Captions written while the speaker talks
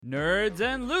Nerds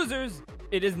and losers,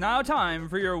 it is now time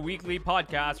for your weekly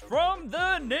podcast from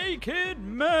the Naked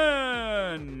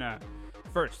Man.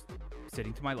 First,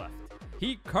 sitting to my left,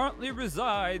 he currently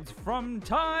resides from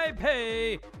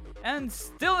Taipei and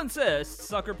still insists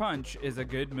Sucker Punch is a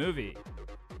good movie.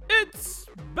 It's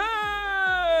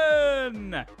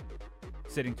Ben!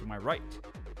 Sitting to my right,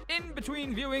 in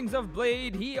between viewings of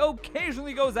Blade, he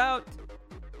occasionally goes out.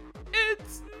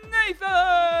 It's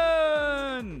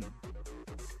Nathan!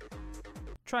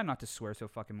 Try not to swear so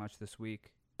fucking much this week.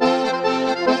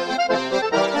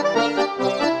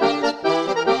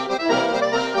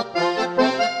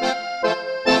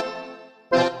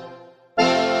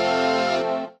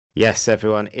 Yes,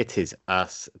 everyone, it is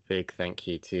us. Big thank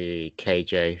you to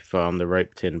KJ from the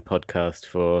Roped In podcast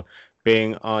for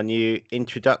being our new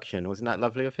introduction. Wasn't that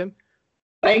lovely of him?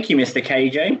 Thank you, Mr.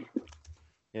 KJ.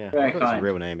 Yeah, Very I wonder what kind. his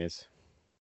real name is.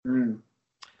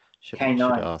 Should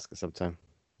K9. ask her sometime.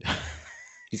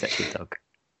 He's actually a dog.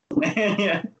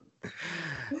 Yeah.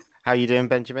 How you doing,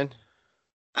 Benjamin?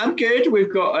 I'm good. We've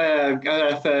got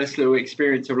our first little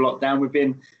experience of lockdown.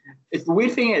 The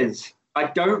weird thing is, I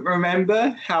don't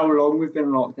remember how long we've been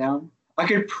in lockdown. I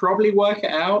could probably work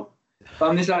it out, but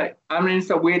I'm in this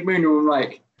weird mood where I'm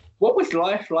like, what was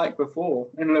life like before?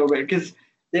 In a little bit, because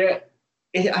I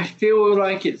feel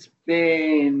like this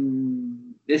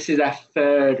is our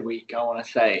third week, I want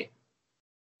to say,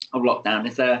 of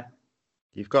lockdown.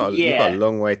 You've got a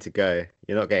long way to go.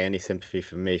 You're not getting any sympathy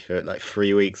from me for like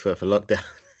 3 weeks worth of lockdown.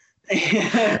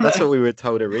 That's what we were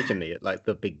told originally at like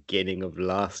the beginning of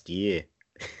last year.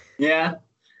 Yeah,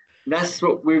 that's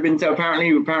what we've been told. Apparently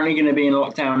going to be in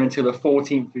lockdown until the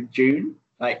 14th of June,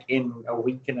 like in a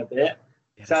week and a bit.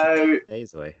 Yeah, so 2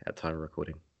 days away at time of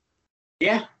recording.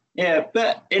 Yeah,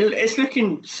 but it's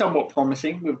looking somewhat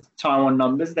promising with Taiwan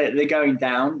numbers. They're going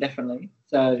down, definitely.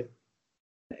 So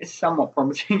it's somewhat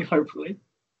promising, hopefully.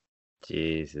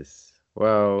 Jesus.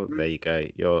 Well, there you go.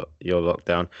 You're locked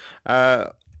down.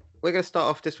 We're going to start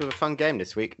off just with a fun game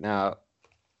this week. Now,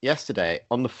 yesterday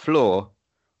on the floor,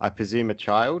 I presume a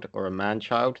child or a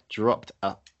man-child dropped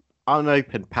an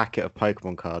unopened packet of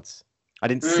Pokemon cards. I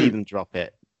didn't see them drop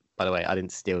it. By the way, I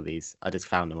didn't steal these. I just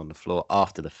found them on the floor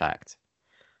after the fact.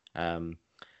 And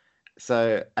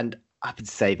I've been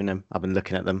saving them. I've been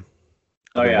looking at them.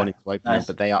 I've been wanting to open them,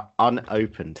 but they are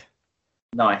unopened.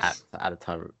 Nice. At a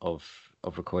time of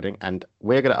recording, and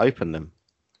we're going to open them.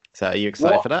 So, are you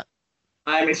excited for that?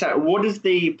 I'm excited. What does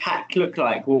the pack look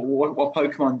like? What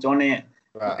Pokemon's on it?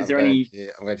 Right, I'm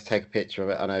going to take a picture of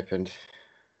it unopened.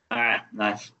 All right,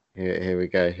 nice. Here we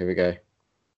go.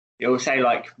 It will say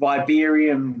like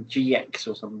Vibarium GX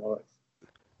or something.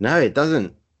 No, it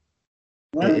doesn't.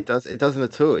 No. It doesn't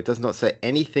at all. It does not say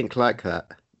anything like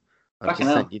that. I've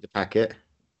just sent you the packet.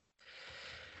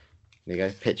 There you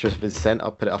go. Pictures have been sent.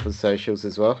 I'll put it up on socials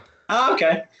as well. Oh,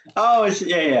 okay. Oh,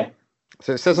 yeah.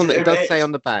 So it says it does say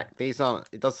on the back. It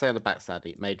does say on the back,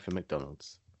 sadly, made for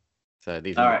McDonald's. So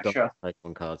these are McDonald's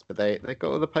Pokemon cards, but they got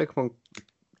all the Pokemon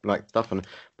like stuff on them.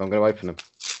 But I'm going to open them.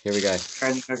 Here we go.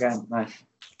 Okay, nice.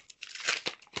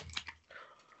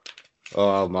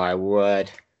 Oh my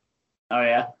word. Oh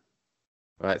yeah.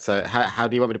 Right. So how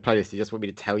do you want me to play this? Do you just want me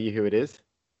to tell you who it is?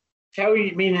 Tell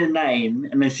me the name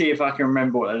and then see if I can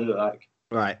remember what they look like.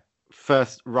 Right.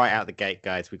 First, right out the gate,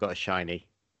 guys, we got a shiny.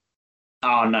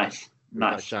 Oh, nice.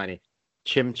 Got a shiny.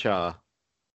 Chimchar.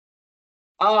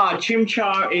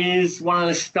 Chimchar is one of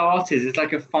the starters. It's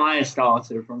like a fire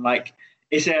starter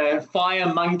it's a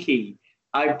fire monkey.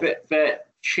 I bet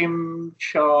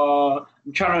Chimchar.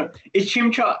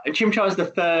 Chimchar is the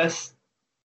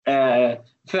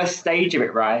first stage of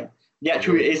it, right?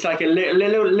 It's like a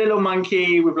little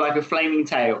monkey with like a flaming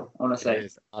tail, I want to say.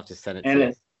 I've just sent it to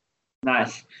you.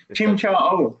 Nice.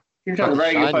 Chimchar, Chimchar's a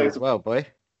very good Pokemon as well, boy.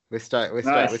 We're straight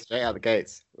out the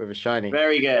gates with a shiny.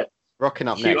 Very good. Rocking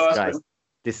up next, guys.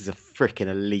 This is a freaking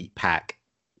elite pack.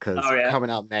 Because coming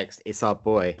up next, it's our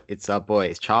boy. It's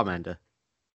Charmander.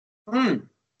 Of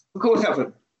course,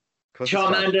 Alfred.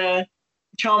 Charmander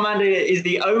is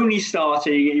the only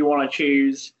starter you want to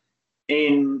choose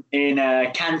in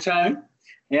Kanto.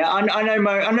 Yeah, I know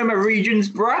my regions,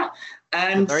 bruh.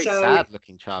 And very sad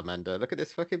looking Charmander. Look at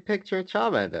this fucking picture of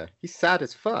Charmander. He's sad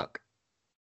as fuck.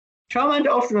 Charmander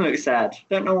often looks sad.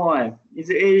 Don't know why. He's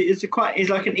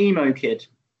like an emo kid,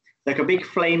 like a big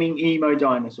flaming emo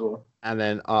dinosaur. And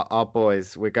then our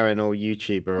boys, we're going all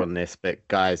YouTuber on this, but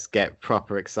guys, get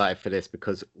proper excited for this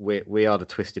because we are the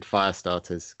Twisted Fire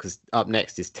starters. Because up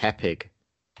next is Tepig.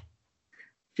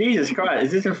 Jesus Christ,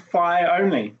 is this a fire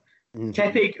only? Mm-hmm.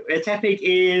 Tepig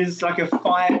is like a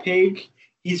fire pig.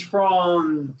 He's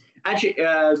from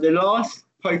the last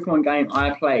Pokemon game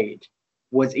I played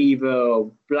was either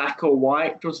black or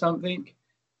white or something.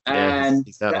 And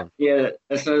it's that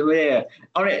one.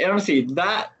 Honestly,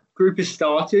 that group of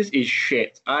starters is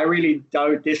shit. I really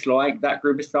don't dislike that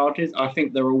group of starters. I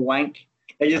think they're all wank.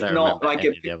 They're I just don't not remember like any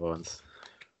a. of the other ones.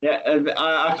 Yeah,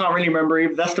 I can't really remember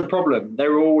either. That's the problem. They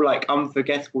were all like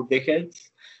unforgettable dickheads.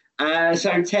 So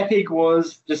Tepig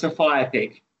was just a fire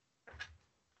pig.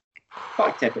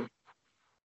 Fuck Tepig.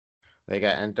 There you go.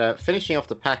 And finishing off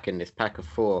the pack in this pack of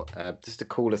 4, just to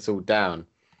cool us all down,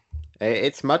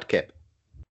 it's Mudkip.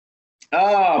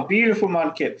 Oh, beautiful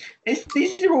Mudkip.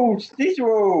 These are all They're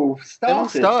all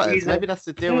starters. starters. Maybe that's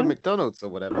the deal with McDonald's or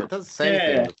whatever. It doesn't say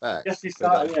anything on the back. Just the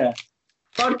starter, yeah.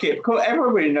 Mudkip. Cool.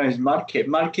 Everybody knows Mudkip.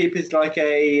 Mudkip is like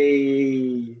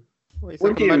a.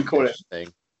 What do you call it?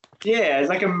 Thing. Yeah, it's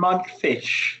like a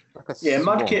mudfish. Like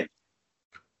Mudkip.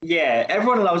 Yeah,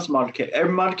 everyone loves Mudkip.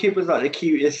 Mudkip was like the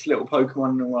cutest little Pokemon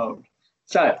in the world.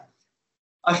 So,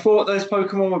 I thought those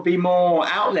Pokemon would be more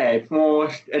out there, more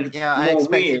I expected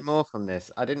weird. more from this.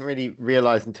 I didn't really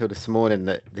realize until this morning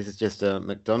that this is just a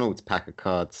McDonald's pack of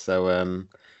cards. So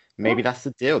maybe that's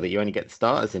the deal, that you only get the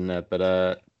starters in there.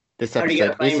 But this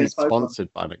episode isn't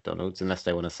sponsored by McDonald's unless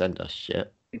they want to send us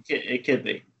shit. It could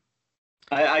be.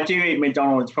 I do eat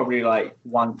McDonald's probably like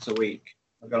once a week.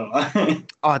 I'm gonna lie.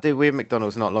 Oh, dude, we had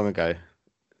McDonald's not long ago.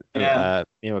 Yeah.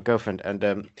 My girlfriend,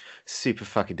 and super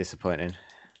fucking disappointing.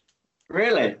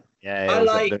 Really? Yeah,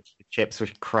 the chips were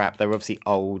crap. They were obviously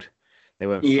old. They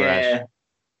weren't fresh.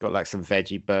 Got like some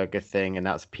veggie burger thing, and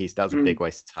that was a big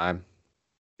waste of time.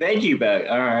 Veggie burger,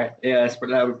 all right. Yeah,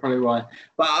 that would probably why.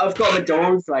 But I've got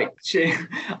McDonald's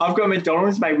I've got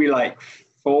McDonald's maybe like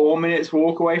 4 minutes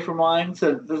walk away from mine,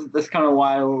 so that's kind of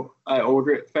why I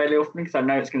order it fairly often, because I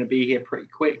know it's going to be here pretty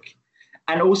quick.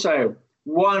 And also,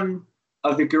 one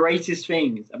of the greatest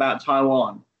things about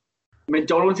Taiwan,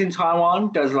 McDonald's in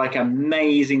Taiwan does like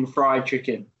amazing fried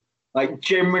chicken, like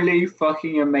generally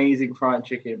fucking amazing fried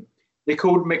chicken. They're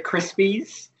called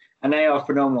McCrispies, and they are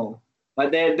phenomenal.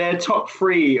 Like they're top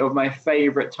 3 of my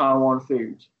favorite Taiwan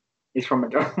food is from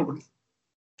McDonald's.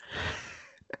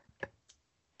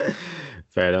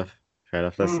 Fair enough.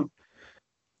 That's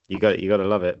you got to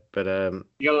love it. But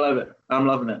you gotta love it. I'm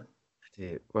loving it.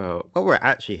 Dude, well, what we're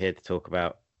actually here to talk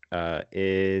about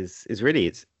is really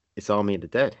it's Army of the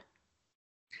Dead.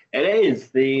 It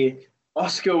is the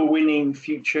Oscar-winning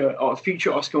future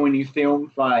Oscar-winning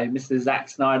film by Mr. Zack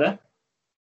Snyder.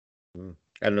 And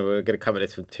we're going to come at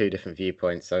this from 2 different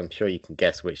viewpoints, so I'm sure you can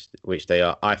guess which they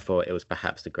are. I thought it was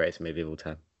perhaps the greatest movie of all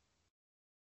time.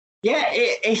 Yeah,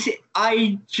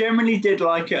 I generally did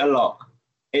like it a lot.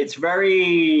 It's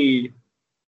very,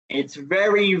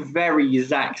 very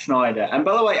Zack Snyder. And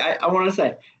by the way, I want to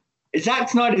say, Zack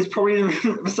Snyder is probably,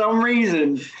 for some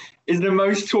reason, is the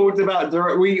most talked about.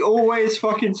 We always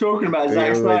fucking talking about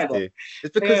Zack Snyder. Do.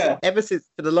 It's because ever since,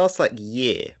 for the last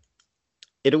year,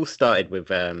 it all started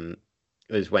with it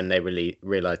was when they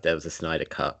realized there was a Snyder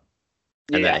cut,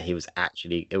 and that he was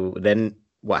actually. Then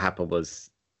what happened was,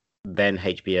 then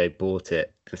HBO bought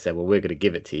it and said, "Well, we're going to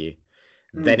give it to you."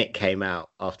 Then it came out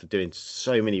after doing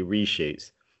so many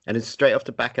reshoots, and then straight off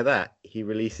the back of that, he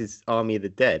releases Army of the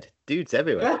Dead. Dude's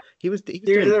everywhere. Yeah. He was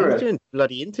doing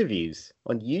bloody interviews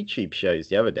on YouTube shows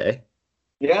the other day.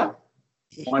 Yeah,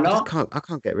 why not? I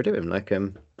can't get rid of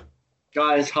him.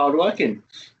 Guy's hardworking,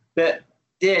 but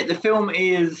yeah, the film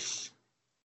is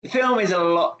a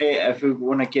lot. If we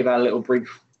want to give our little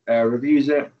brief reviews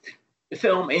of it. The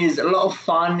film is a lot of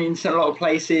fun in a lot of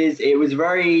places. It was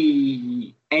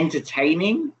very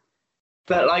entertaining,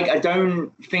 but I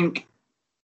don't think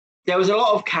there was a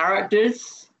lot of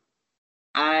characters,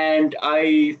 and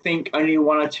I think only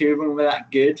 1 or 2 of them were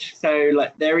that good. So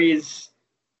there is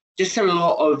just a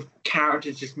lot of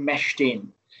characters just meshed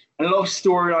in, and a lot of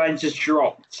storylines just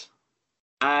dropped,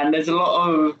 and there's a lot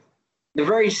of the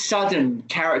very sudden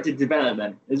character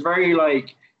development. It's very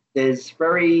There's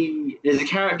a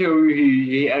character who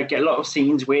you get a lot of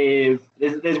scenes with.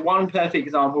 There's one perfect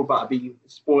example, but I'd be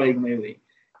spoiling the movie.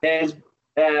 There's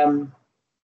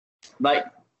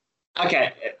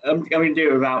okay, I'm going to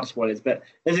do it without spoilers, but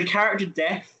there's a character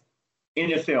death in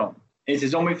the film. It's a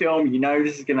zombie film. You know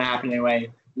this is going to happen anyway.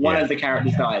 One of the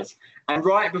characters dies, and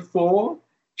right before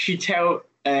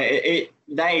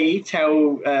they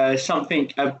tell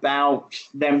something about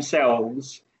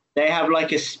themselves. They have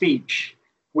a speech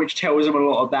which tells them a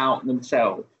lot about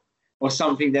themselves or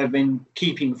something they've been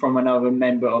keeping from another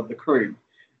member of the crew.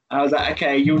 And I was like,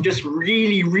 okay, you're just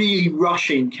really, really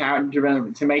rushing character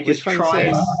development to make us try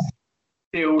and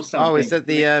feel something. Oh, is that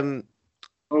the...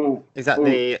 Is that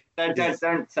the...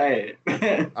 Don't say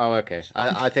it. Oh, okay.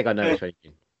 I think I know which one you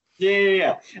mean.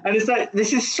 Yeah. And it's like,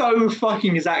 this is so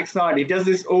fucking Zack Snyder. He does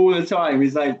this all the time.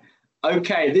 He's like,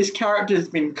 okay, this character's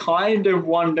been kind of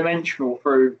one-dimensional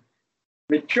through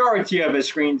majority of his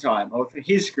screen time, or for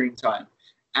his screen time.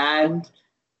 And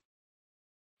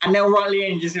they'll right at the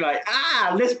end just be like,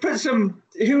 let's put some,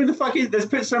 let's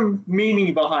put some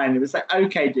meaning behind it. It's like,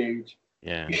 okay, dude.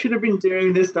 Yeah. You should have been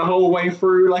doing this the whole way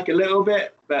through, like a little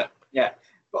bit, but yeah.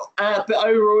 But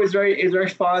overall, it's very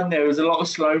fun. There was a lot of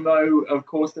slow-mo, of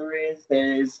course there is.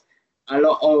 There's a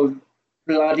lot of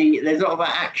there's a lot of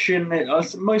action.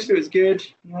 Most of it's good.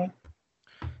 Yeah.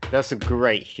 There's some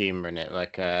great humor in it,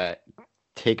 like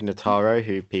Tig Notaro,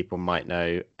 who people might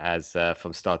know as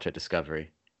from Star Trek Discovery.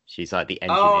 She's like the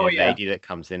engineer lady that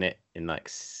comes in it in like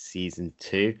season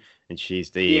 2, and she's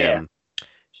the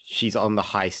she's on the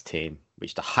heist team,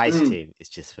 which the heist team is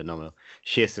just phenomenal.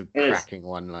 She has some cracking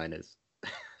one-liners.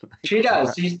 She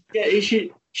does.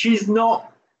 She's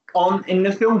not on in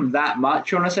the film that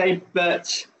much, I want to say,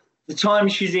 but the time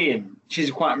she's in, she's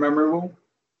quite memorable.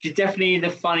 She's definitely the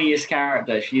funniest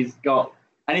character she's got,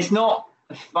 and it's not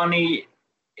funny.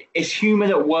 It's humor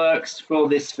that works for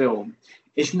this film.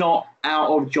 It's not out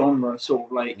of genre, sort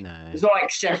of like. No. It's not like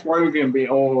Seth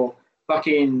Rogen or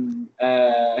fucking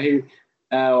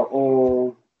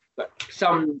or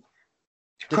some.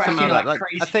 Like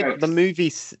I think the movie,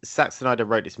 Zack Snyder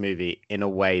wrote this movie in a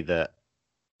way that,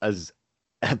 as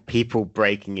people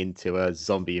breaking into a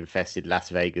zombie-infested Las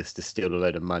Vegas to steal a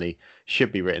load of money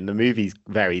should be written. The movie's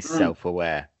very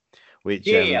self-aware, which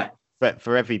but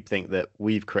for everything that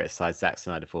we've criticized Zack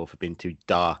Snyder for being too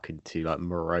dark and too like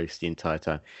morose the entire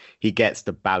time, he gets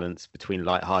the balance between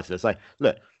lighthearted. It's like,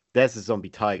 look, there's a zombie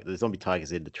tiger. The zombie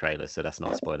tiger's in the trailer, so that's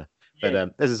not a spoiler.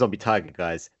 But there's a zombie tiger,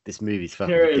 guys. This movie's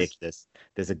fucking ridiculous.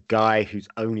 There's a guy whose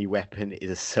only weapon is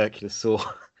a circular saw.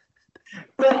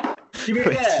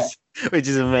 Which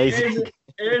is amazing.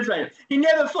 It is, mate. He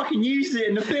never fucking used it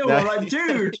in the film. I'm like,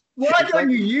 dude, why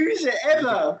don't you use it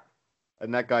ever?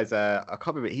 And that guy's, I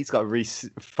can't remember, he's got a really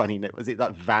funny name. Was it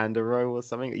like Van der Rohe or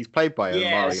something? He's played by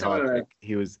Omari Hardwick.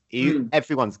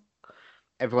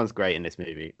 Everyone's great in this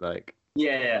movie. Like,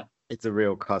 it's a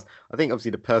real cast. I think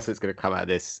obviously the person that's going to come out of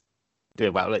this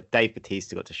doing well, like Dave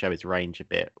Bautista got to show his range a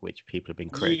bit, which people have been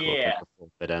critical of before.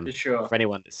 But for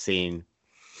anyone that's seen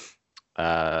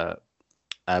Blade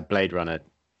Runner,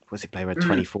 was it Blade Runner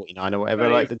 2049 or whatever?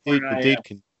 Like the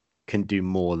dude can do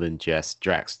more than just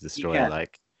Drax the Destroyer.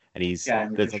 Like, and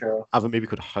there's another movie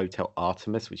called Hotel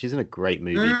Artemis, which isn't a great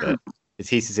movie, but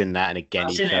he's in that, and again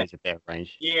he shows a bit of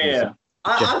range. Yeah,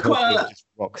 just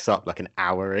rocks up like an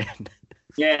hour in.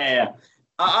 I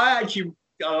actually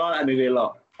like that movie a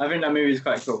lot. I think that movie is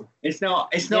quite cool. It's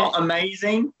not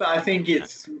amazing, but I think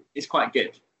it's quite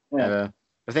good. Yeah.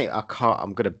 I think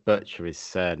I'm gonna butcher his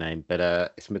surname, but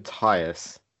it's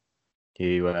Matthias,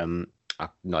 who I'm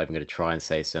not even gonna try and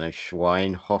say his surname,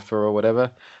 Schweinhofer or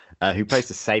whatever, who plays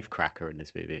the safecracker in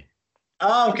this movie.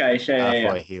 Oh, okay, sure. I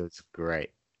thought he was great.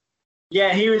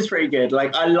 Yeah, he was pretty good.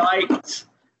 Like, I liked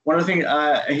one of the things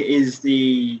is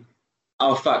the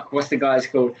what's the guy's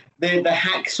called? The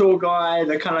hacksaw guy,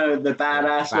 the kind of the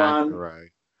badass one.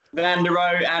 Van der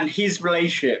Rohe, and his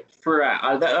relationship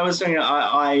throughout. That was something that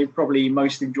I probably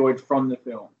most enjoyed from the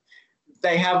film.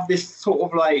 They have this sort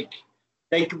of like,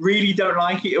 they really don't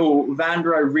like it, or Van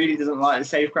der Rohe really doesn't like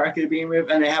the safecracker to begin with,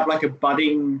 and they have like a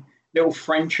budding little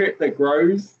friendship that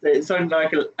grows. It's something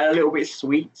like a little bit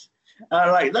sweet.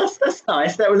 Like that's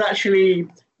nice. That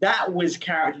was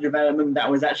character development that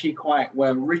was actually quite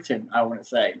well written, I want to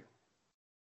say,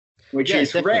 which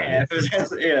is rare.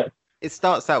 It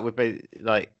starts out with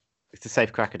like, if the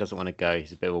safecracker doesn't want to go,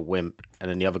 he's a bit of a wimp,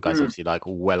 and then the other guy's obviously like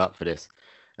well up for this.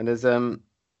 And there's I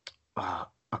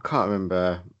can't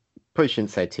remember. Probably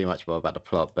shouldn't say too much more about the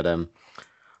plot, but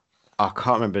I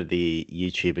can't remember the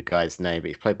YouTuber guy's name, but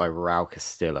he's played by Raul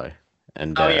Castillo,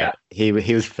 and he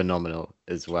was phenomenal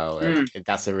as well.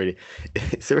 It's a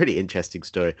really interesting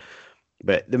story.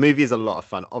 But the movie is a lot of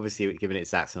fun. Obviously, given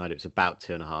it's Zack Snyder, it's about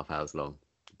 2.5 hours long.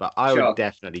 But I would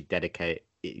definitely dedicate.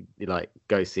 Like,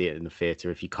 go see it in the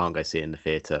theater if you can't go see it in the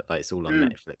theater. Like, it's all on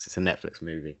Netflix. It's a Netflix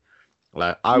movie.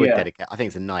 Like, I would dedicate. I think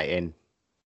it's a night in.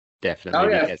 Definitely.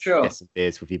 Get some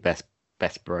beers with your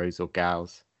best bros or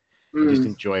gals. And just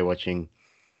enjoy watching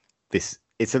this.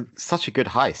 It's such a good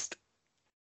heist.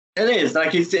 It is.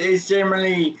 Like, it's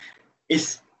generally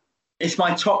it's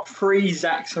my top 3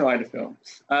 Zack Snyder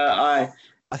films. I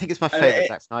think it's my favorite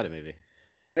Zack Snyder movie.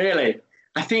 Really?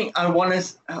 I think I want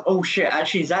to. Oh shit!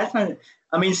 Actually, Zack Snyder.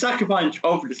 I mean, Sucker Punch,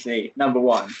 obviously, number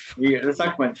 1. The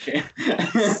Sucker Punch.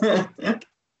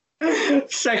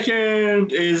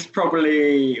 Second is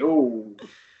probably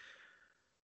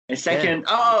A second.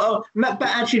 But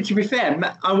actually, to be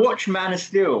fair, I watched Man of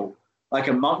Steel like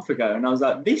a month ago, and I was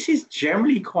like, this is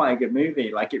generally quite a good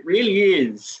movie. Like, it really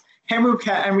is. Henry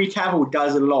Cavill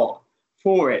does a lot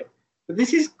for it, but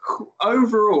this is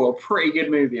overall a pretty good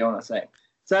movie, I want to say.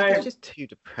 So it's just too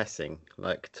depressing,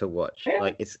 like, to watch. Yeah,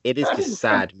 like, it is just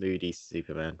sad, moody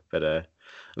Superman. But I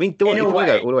mean, In a if you way.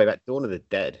 go all the way back, Dawn of the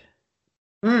Dead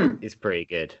is pretty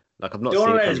good. Like, I've not seen Dawn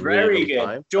of it the Dead for is a really very long good.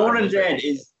 time, but Dawn I of the remember Dead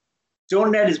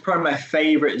it. is probably my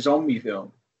favorite zombie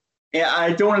film.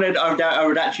 Yeah, Dawn of the Dead I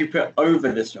would actually put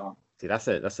over this one. See, that's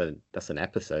an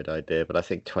episode idea, but I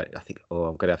think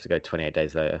I'm gonna have to go 28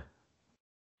 days later.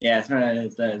 Yeah, that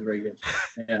is very good.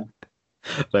 Yeah,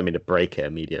 I don't mean to break it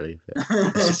immediately, but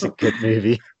it's just a good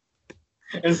movie.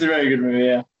 it's a very good movie.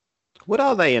 Yeah, What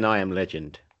are they in I Am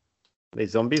Legend? Are they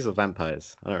zombies or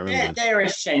vampires? I don't remember. they're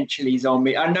essentially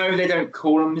zombies. I know they don't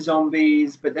call them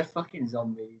zombies, but they're fucking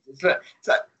zombies. It's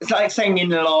like saying in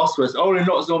The Last of Us, oh, they're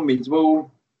not zombies. Well,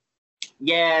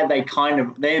 yeah,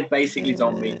 they're basically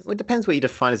zombies. Well, it depends what you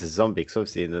define as a zombie, because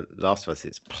obviously in The Last of Us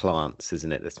it's plants,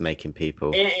 isn't it, that's making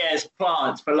people. It is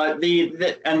plants, but like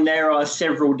and there are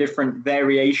several different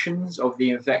variations of the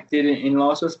infected in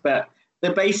Last of Us, but the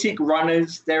basic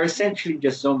runners, they're essentially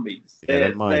just zombies. Yeah, They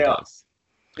they're mind are. us.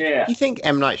 Yeah. You think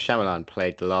M. Night Shyamalan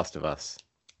played The Last of Us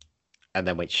and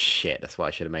then went, shit, that's why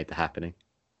I should have made The Happening?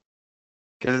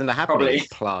 Because in The Happening, Probably. it's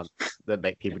plants that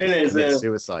make people It just is, commit yeah.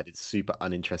 suicide in super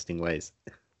uninteresting ways.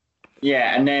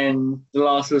 Yeah, and then The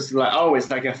Last of Us is like, oh,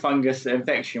 it's like a fungus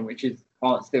infection, which is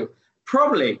plants still.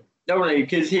 Probably,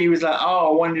 because he was like,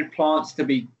 oh, I wanted plants to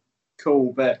be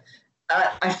cool, but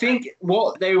I think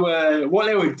what they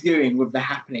were doing with The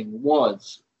Happening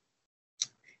was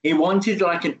he wanted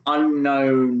like an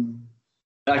unknown,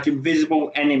 like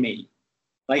invisible enemy.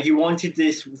 Like he wanted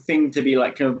this thing to be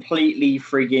like completely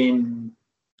friggin'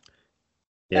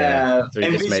 Yeah, so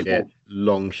he just made it invisible.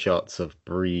 long shots of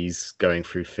breeze going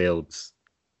through fields.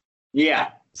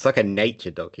 Yeah, It's like a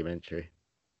nature documentary,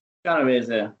 kind of is.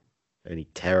 only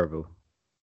terrible.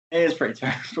 It is pretty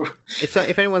terrible. If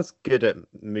anyone's good at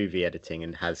movie editing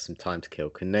and has some time to kill,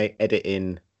 can they edit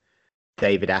in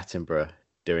David Attenborough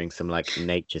doing some like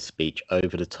nature speech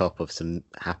over the top of some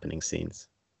happening scenes?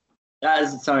 That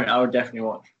is something I would definitely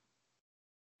watch.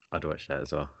 I'd watch that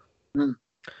as well. Mm.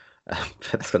 But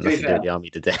that's got nothing to do with the Army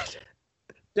of the Dead.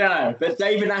 Don't know, but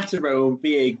David Attenborough will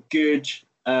be a good,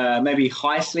 maybe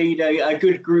heist leader, a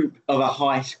good group of a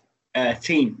heist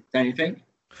team, don't you think?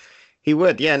 He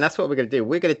would, yeah, and that's what we're going to do.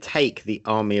 We're going to take the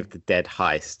Army of the Dead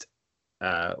heist,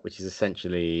 which is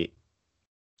essentially,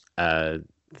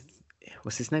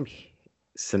 what's his name?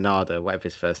 Sanada, whatever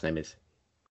his first name is.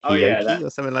 Oh, yeah, Hiyoki or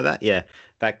something like that. Yeah,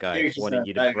 that guy Hiyoki wanted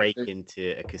you to Sanada, break good.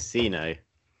 into a casino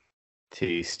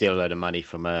to steal a load of money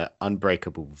from an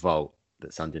unbreakable vault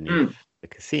that's underneath the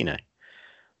casino.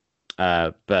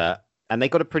 And they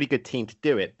got a pretty good team to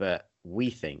do it, but we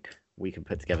think we can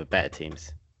put together better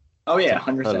teams. Oh, yeah, to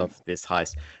pull 100%. off this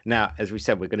heist. Now, as we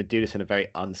said, we're going to do this in a very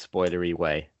unspoilery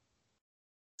way.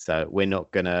 So we're not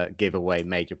going to give away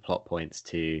major plot points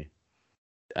to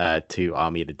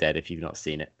Army of the Dead if you've not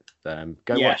seen it. Go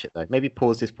watch it though. Maybe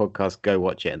pause this podcast, go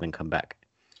watch it, and then come back.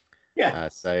 Yeah.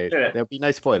 So do it. there'll be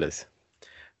no spoilers.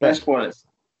 No But spoilers.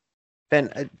 Ben,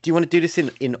 do you want to do this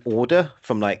in order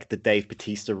from like the Dave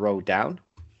Bautista roll down?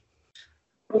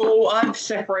 Well, I've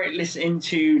separated this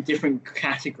into different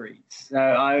categories. So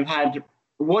I've had,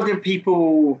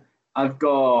 I've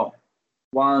got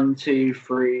 1, 2,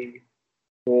 3,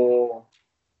 4,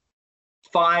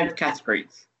 5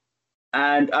 categories.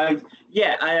 And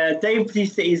Dave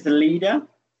Bautista is the leader.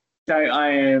 So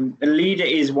the leader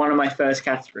is one of my first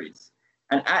categories.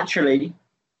 And actually,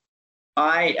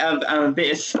 I'm a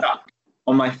bit stuck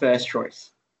on my first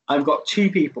choice. I've got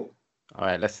 2 people. All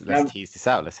right, let's tease this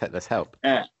out. Let's help.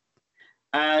 So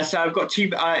I've got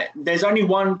 2. There's only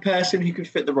one person who could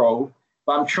fit the role,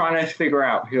 but I'm trying to figure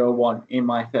out who I want in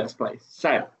my first place.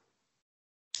 So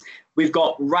we've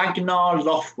got Ragnar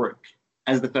Lothbrok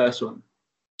as the first one.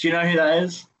 Do you know who that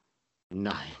is?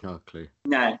 No, no clue.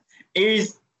 No.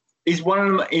 He's one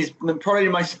of them. He's probably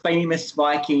the most famous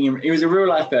Viking. He was a real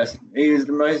life person. He was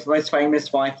the most famous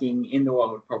Viking in the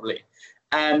world, probably.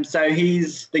 So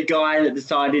he's the guy that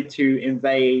decided to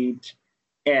invade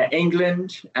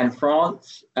England and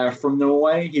France from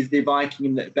Norway. He's the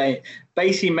Viking that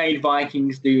basically made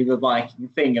Vikings do the Viking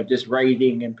thing of just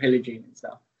raiding and pillaging and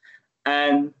stuff.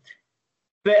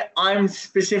 But I'm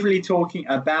specifically talking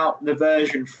about the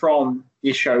version from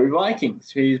the show Vikings,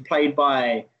 who's played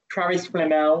by Travis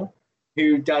Flamel,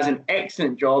 who does an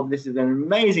excellent job. This is an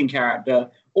amazing character.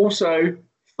 Also,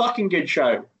 fucking good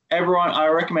show. I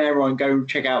recommend everyone go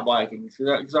check out Vikings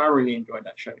because I really enjoyed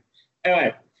that show.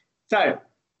 Anyway, so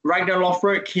Ragnar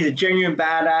Lothbrok, he's a genuine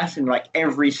badass in like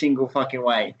every single fucking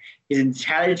way. He's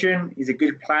intelligent, he's a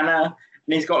good planner,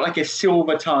 and he's got like a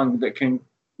silver tongue that can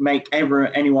make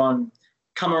anyone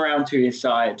come around to his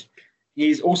side.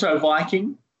 He's also a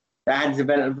Viking that has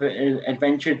developed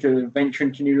adventure to venture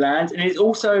into new lands, and he's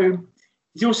also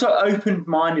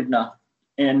open-minded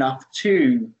enough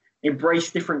to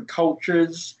embrace different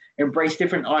cultures, embrace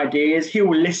different ideas. He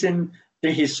will listen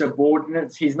to his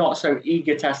subordinates. He's not so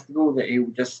egotistical that he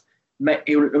will just make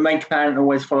a plan and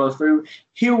always follow through.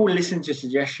 He will listen to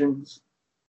suggestions.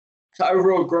 So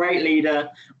overall, great leader.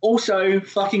 Also,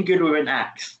 fucking good with an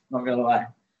axe. Not gonna lie.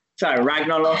 So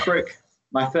Ragnar Lothbrok,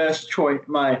 my first choice,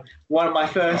 my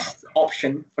first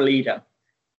option for leader.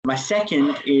 My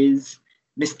second is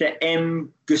Mr.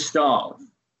 M. Gustav. Do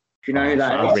you know who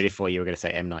that is? I really thought you were going to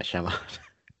say M. Night Shyamalan.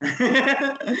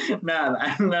 No,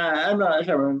 I'm not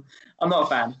sure. I'm not a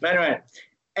fan. But anyway,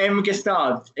 M.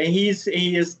 Gustav. He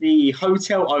is the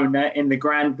hotel owner in the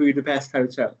Grand Budapest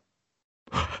Hotel.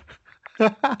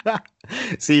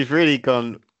 So you've really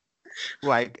gone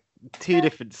like two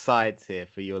different sides here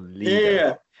for your leader.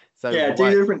 Yeah. So yeah,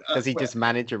 two different. Does he just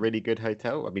manage a really good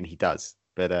hotel? I mean, he does,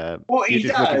 but well, he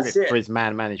does for his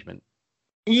man management.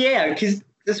 Yeah, because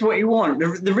that's what you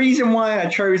want. The reason why I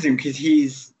chose him because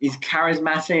he's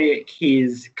charismatic,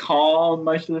 he's calm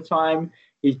most of the time,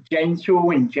 he's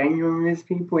gentle and genuine with his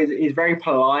people. He's very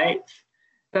polite.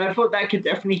 So I thought that could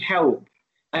definitely help.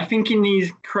 I think in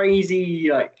these crazy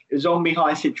like zombie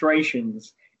high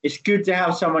situations, it's good to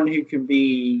have someone who can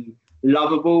be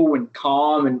lovable and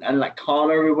calm and like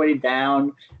calm everybody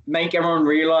down, make everyone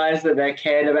realize that they're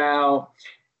cared about.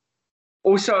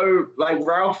 Also, like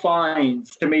Ralph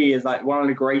Fiennes to me is like one of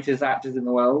the greatest actors in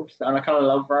the world, and I kind of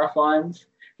love Ralph Fiennes.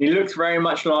 He looks very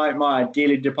much like my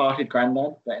dearly departed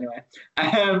granddad, but anyway,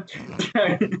 I know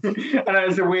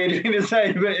it's a weird thing to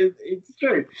say, but it's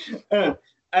true. So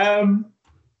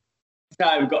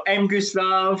we've got M.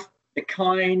 Gustav, the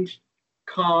kind,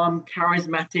 calm,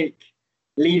 charismatic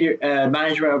leader,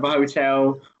 manager of a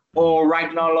hotel, or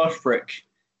Ragnar Lothbrok,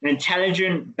 an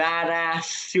intelligent, badass,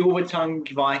 silver-tongued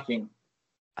Viking.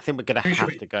 I think we're going to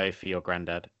have to go for your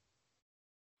granddad.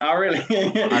 Oh, really?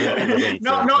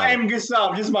 not M.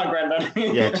 Gustav, just my granddad.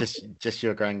 Yeah, just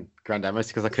your granddad, mostly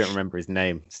because I couldn't remember his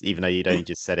name, even though you'd only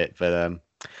just said it. But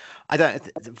I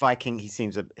don't. Viking, he's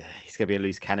going to be a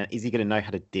loose cannon. Is he going to know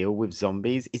how to deal with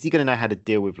zombies? Is he going to know how to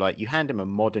deal with, like, you hand him a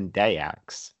modern day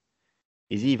axe?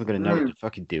 Is he even going to know what to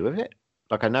fucking do with it?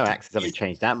 Like, I know axes haven't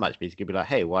changed that much, but he's going to be like,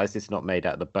 hey, why is this not made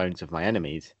out of the bones of my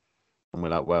enemies? And we're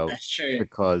like, well,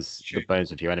 because the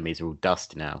bones of your enemies are all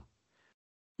dust now.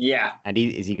 Yeah. And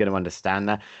is he going to understand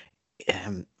that?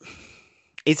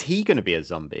 Is he going to be a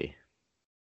zombie?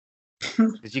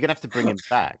 Because you're going to have to bring him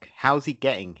back. How's he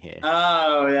getting here?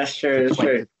 Oh, that's true. That's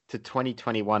true. To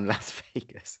 2021 Las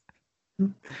Vegas.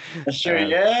 That's true.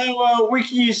 Yeah, well, we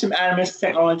can use some Animus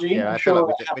technology. Yeah, I feel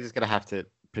like we're just going to have to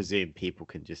presume people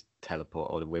can just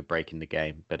teleport or we're breaking the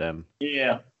game. But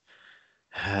yeah.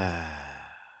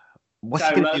 What's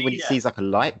he going to do when he sees like a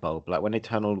light bulb? Like when they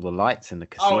turn all the lights in the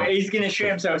casino? Oh, he's going to shoot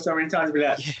himself so many times and be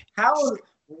like,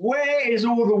 where is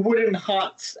all the wooden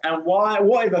huts and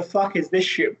what the fuck is this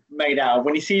shit made out of?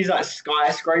 When he sees like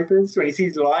skyscrapers, when he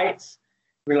sees lights,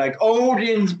 we're like,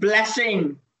 Odin's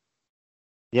blessing.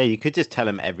 Yeah, you could just tell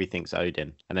him everything's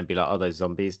Odin and then be like, oh, those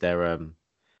zombies, they're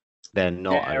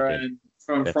not Odin.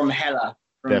 From Hela.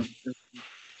 They're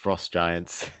frost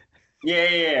giants.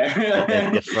 Yeah.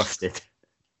 They're defrosted.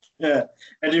 Yeah,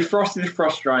 and defrosted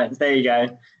frost giants. There you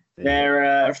go.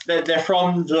 They're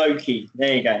from Loki.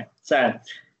 There you go. So,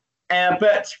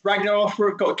 but Ragnar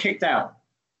Lothbrok got kicked out.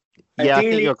 Yeah, I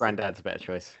think your granddad's a better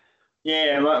choice.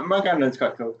 Yeah, my granddad's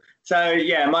quite cool. So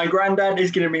yeah, my granddad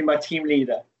is going to be my team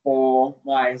leader for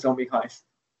my zombie heist,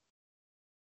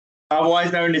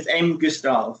 otherwise known as M.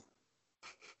 Gustav.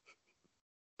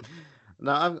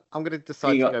 No, I'm going to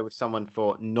decide to go with someone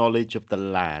for knowledge of the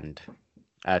land.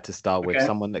 To start with,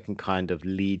 someone that can kind of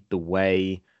lead the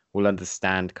way, will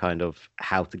understand kind of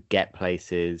how to get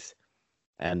places,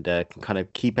 and can kind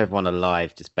of keep everyone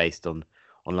alive just based on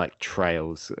like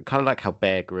trails, kind of like how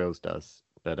Bear Grylls does.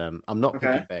 But I'm not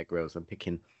picking Bear Grylls. I'm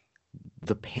picking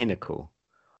the pinnacle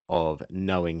of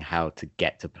knowing how to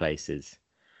get to places,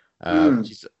 which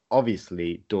is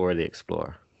obviously Dora the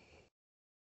Explorer.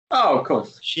 Oh, of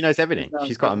course. She knows everything.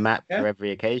 She's got a map for every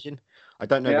occasion. I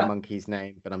don't know the monkey's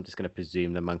name, but I'm just going to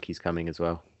presume the monkey's coming as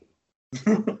well.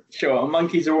 Sure,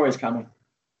 monkeys are always coming.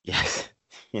 Yes.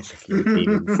 Yes,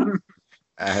 demons.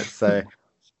 So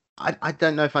I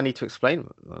don't know if I need to explain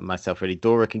myself really.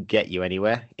 Dora can get you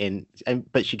anywhere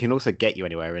but she can also get you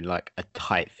anywhere in like a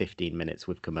tight 15 minutes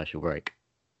with commercial break.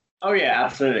 Oh yeah,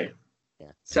 absolutely.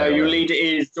 Yeah. So your lead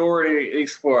is Dora the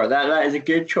Explorer. That is a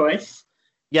good choice.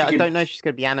 Yeah, I don't know if she's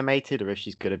going to be animated or if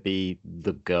she's going to be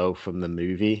the girl from the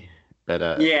movie.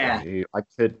 But yeah, I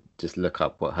could just look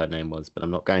up what her name was, but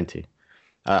I'm not going to.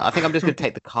 I think I'm just going to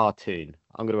take the cartoon.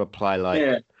 I'm going to apply like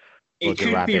yeah. It Roger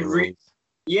could Rabbit be rules.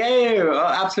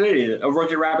 absolutely. A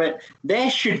Roger Rabbit.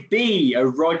 There should be a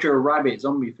Roger Rabbit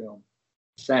zombie film.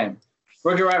 Same.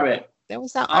 Roger Rabbit. There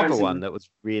was that other one that was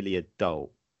really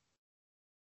adult.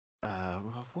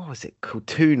 What was it called?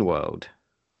 Toon World.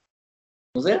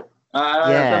 Was it?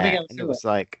 Yeah, and it was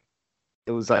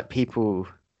like people.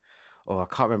 Oh, I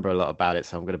can't remember a lot about it,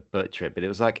 so I'm going to butcher it. But it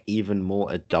was like even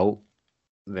more adult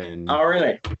than. Oh,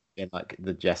 really? In like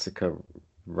the Jessica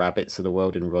Rabbits of the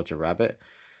world in Roger Rabbit.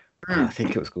 I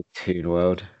think it was called Toon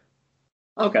World.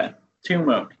 Okay, Toon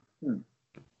World.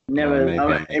 Never.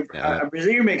 I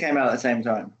presume it came out at the same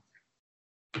time.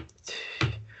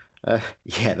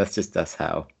 Yeah, that's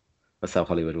how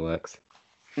Hollywood works.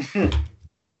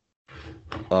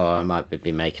 Oh, I might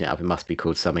be making it up. It must be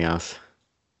called something else.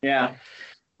 Yeah.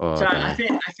 Oh, so I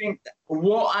think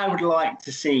what I would like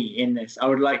to see in this, I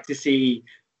would like to see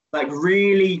like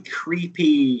really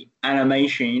creepy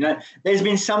animation. You know, there's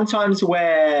been some times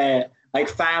where like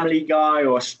Family Guy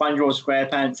or SpongeBob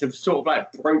SquarePants have sort of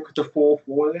like broke the fourth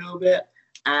wall a little bit,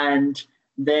 and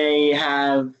they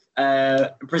have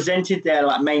presented their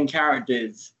like main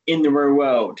characters in the real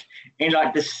world in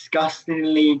like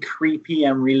disgustingly creepy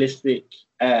and realistic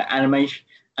animation.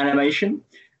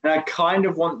 And I kind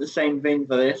of want the same thing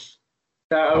for this.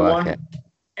 So I want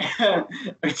a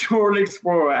Dora the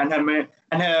Explorer and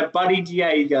her buddy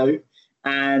Diego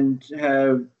and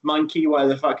her monkey, whatever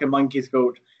the fuck her monkey's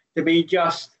called, to be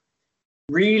just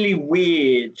really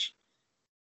weird,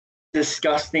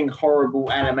 disgusting,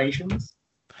 horrible animations.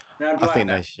 I think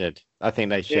they should.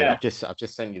 Yeah. I've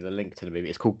just sent you the link to the movie.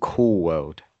 It's called Cool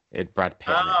World. It's Brad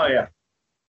Pitt. Oh yeah.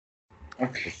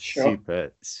 Okay, sure.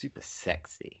 Super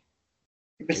sexy.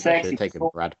 Super sexy. Taking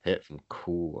Brad Pitt from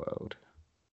Cool World.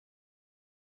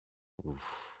 Oof.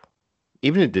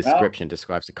 Even the description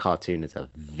describes the cartoon as a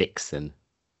vixen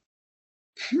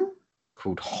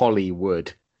called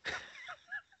Hollywood.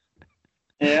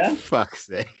 Yeah. Fuck's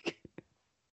sake.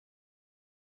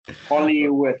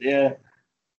 Hollywood, yeah.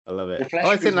 I love it.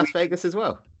 Oh, it's in Las Vegas as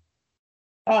well.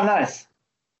 Oh, nice.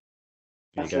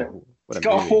 There you go. It's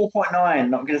got a 4.9.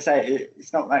 Not going to say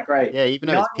it's not that great. Yeah, even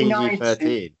though it's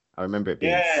PG-13. I remember it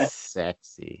being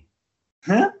sexy.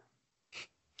 Huh?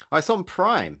 Oh, it's on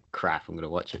Prime. Crap, I'm going to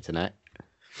watch it tonight.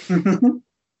 I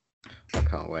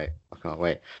can't wait.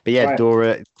 But yeah, right.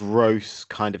 Dora, gross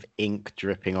kind of ink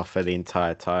dripping off her the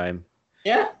entire time.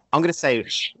 Yeah. I'm going to say,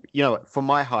 you know, for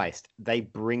my heist, they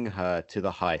bring her to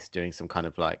the heist doing some kind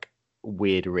of like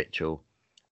weird ritual.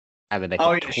 And then they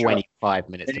take 25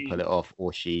 minutes to pull it off,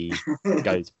 or she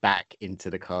goes back into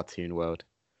the cartoon world.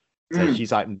 So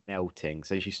she's like melting.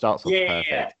 So she starts off perfect.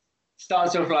 Yeah.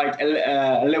 Starts off like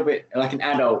a little bit like an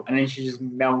adult, and then she's just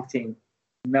melting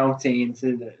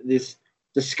into this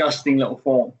disgusting little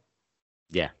form.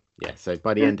 Yeah. So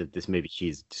by the end of this movie,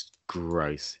 she's just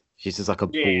gross. She's just like a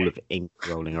ball of ink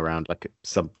rolling around, like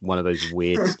one of those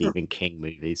weird Stephen King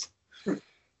movies.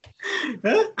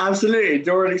 Absolutely,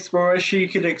 Dora the Explorer. She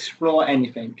could explore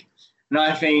anything, and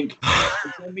I think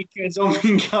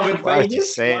zombie covered Why would you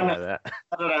say it like that?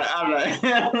 I don't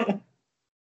know.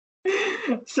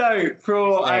 So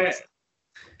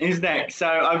who's next? So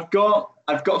I've got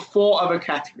 4 other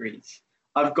categories.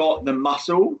 I've got the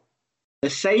muscle, the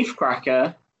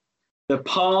safecracker, the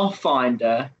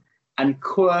pathfinder, and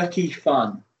quirky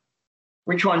fun.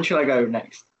 Which one should I go with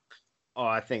next? Oh,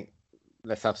 I think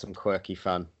let's have some quirky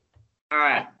fun. All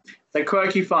right. So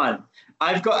quirky fun.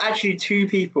 I've got actually 2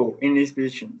 people in these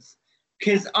positions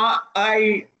because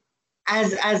I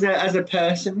as a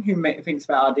person who thinks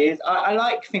about ideas, I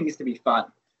like things to be fun.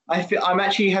 I'm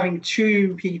actually having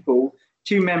 2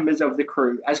 members of the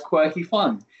crew as quirky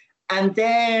fun, and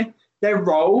their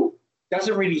role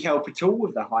doesn't really help at all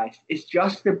with the heist. It's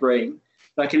just to bring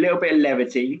like a little bit of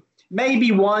levity.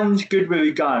 Maybe one's good with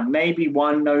a gun. Maybe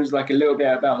one knows like a little bit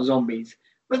about zombies.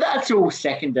 But that's all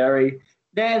secondary.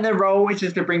 Their role is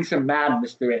just to bring some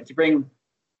madness to it, to bring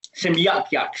some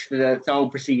yucks to the whole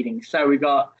proceedings. So we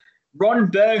got Ron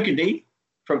Burgundy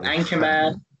from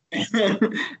Anchorman.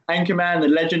 Anchorman, the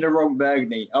legend of Ron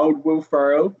Burgundy. Old Will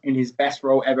Ferrell in his best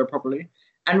role ever, probably.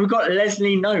 And we've got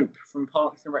Leslie Knope from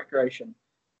Parks and Recreation.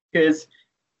 Because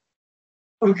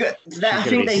I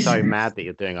think they're so mad that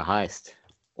you're doing a heist.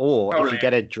 Or if you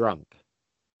get her drunk,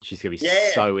 She's gonna be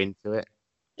Yeah. so into it.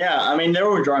 Yeah, I mean they're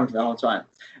all drunk the whole time.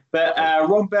 But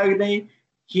Ron Burgundy,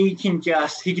 he's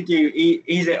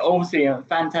obviously a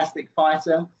fantastic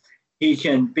fighter. He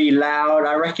can be loud.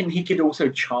 I reckon he could also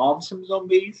charm some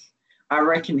zombies. I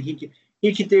reckon he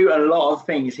could do a lot of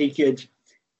things. He could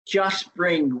just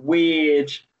bring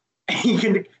weird. He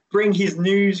can bring his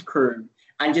news crew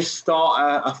and just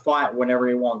start a fight whenever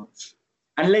he wants.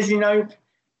 And Leslie Knope,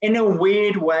 in a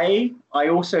weird way, I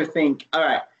also think, all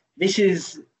right,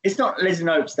 it's not Leslie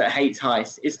Knope that hates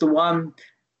heists. It's the one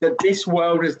that this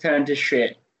world has turned to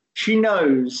shit. She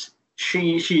knows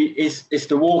it's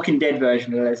the Walking Dead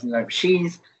version of Leslie Knope.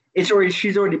 She's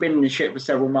already been in the shit for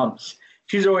several months.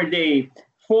 She's already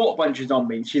fought a bunch of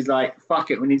zombies. She's like,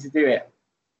 fuck it, we need to do it.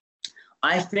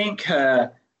 I think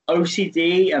her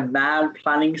OCD and mad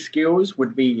planning skills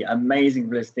would be amazing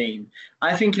for this team.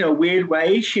 I think in a weird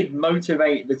way, she'd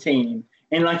motivate the team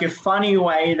in like a funny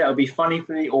way that would be funny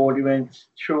for the audience,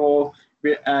 sure.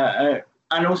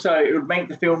 And also it would make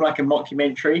the film like a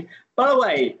mockumentary. By the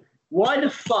way, why the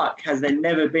fuck has there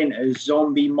never been a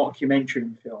zombie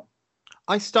mockumentary film?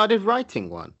 I started writing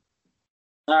one.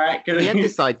 All right, We had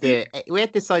this idea. We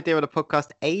had this idea on a podcast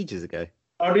ages ago.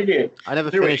 Oh, did you? I never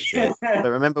Do it. finished it. But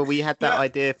remember, we had that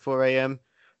idea for a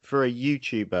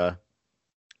YouTuber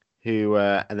who,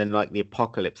 and then like the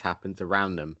apocalypse happens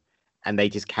around them, and they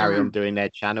just carry on doing their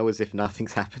channel as if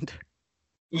nothing's happened.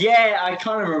 Yeah, I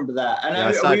kind of remember that. And Yeah,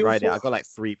 I started writing it. I got like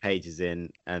 3 pages in,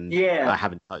 and Yeah. I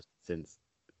haven't touched it since.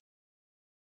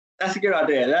 That's a good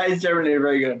idea. That is generally a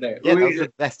very good idea. Yeah, that was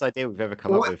the best idea we've ever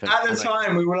come up with. At the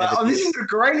time, we were like, never "Oh, this did. is the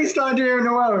greatest idea in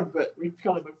the world," but we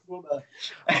kind of before that.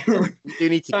 We do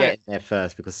need to So- get in there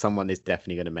first because someone is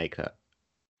definitely going to make that.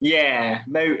 Yeah,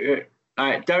 no,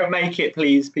 don't make it,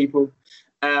 please, people.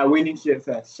 We need to do it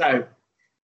first. So,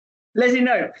 Leslie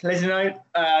Knope,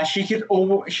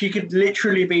 she could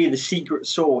literally be the secret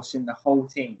sauce in the whole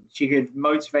team. She could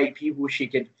motivate people. She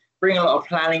could bring a lot of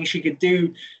planning. She could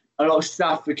do a lot of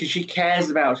stuff because she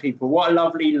cares about people. What a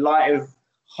lovely light of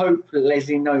hope that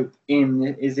Leslie Knope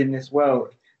is in this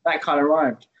world. That kind of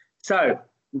rhymed. So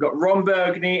we've got Ron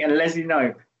Burgundy and Leslie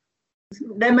Knope.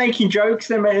 They're making jokes,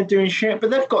 they're doing shit,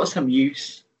 but they've got some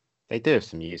use. They do have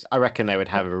some use. I reckon they would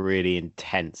have a really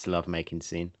intense lovemaking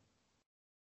scene.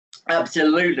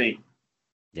 Absolutely.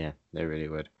 Yeah, they really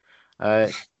would.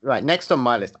 Right, next on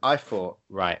my list, I thought,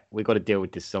 right, we got to deal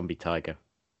with this zombie tiger.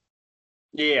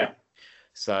 Yeah.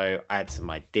 So I had some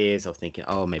ideas. I was thinking,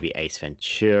 oh, maybe Ace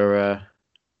Ventura.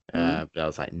 But I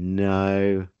was like,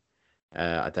 no.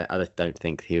 I don't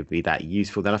think he would be that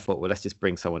useful. Then I thought, well, let's just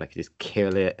bring someone that could just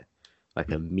kill it, like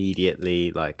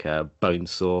immediately, like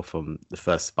Bonesaw from the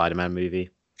first Spider-Man movie.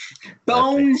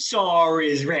 Bonesaw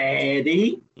is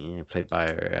ready. Yeah, played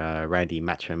by Randy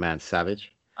Macho Man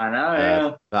Savage. I know,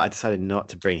 yeah. But I decided not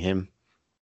to bring him.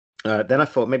 Then I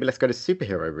thought maybe let's go to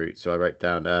superhero route. So I wrote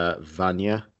down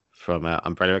Vanya from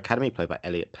Umbrella Academy, played by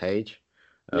Elliot Page.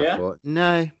 Yeah. I thought,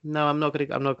 no, I'm not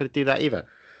gonna do that either.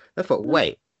 I thought,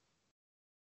 wait,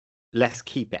 let's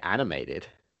keep it animated,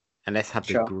 and let's have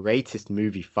the Sure. greatest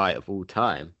movie fight of all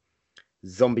time: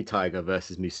 Zombie Tiger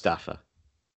versus Mustafa,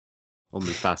 or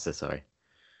Mufasa, sorry.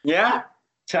 Yeah?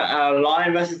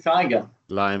 Lion versus Tiger.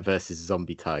 Lion versus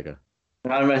Zombie Tiger.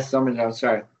 Lion versus Zombie Tiger,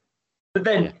 sorry. But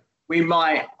then Yeah. we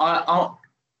might...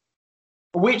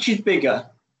 which is bigger?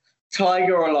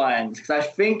 Tiger or lions? Because I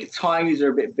think tigers are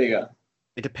a bit bigger.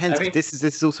 It depends. I mean- This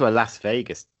is also a Las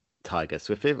Vegas tiger.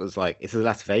 So if it was like it's a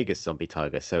Las Vegas zombie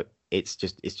tiger, so it's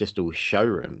just all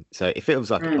showroom. So if it was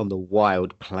like on the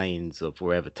wild plains of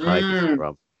wherever tigers are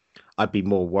from, I'd be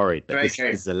more worried. But Very this true.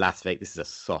 is a Las Vegas. This is a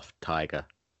soft tiger.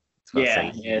 That's what I Yeah,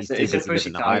 say. yeah. He's It's too a busy pushy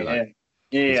living the tiger. highlight.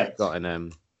 Yeah. He's Yeah. got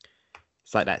an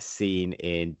it's like that scene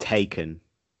in Taken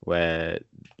where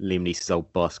Liam Neeson's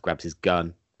old boss grabs his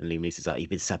gun and Liam Neeson's like, "You've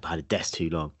been sat behind a desk too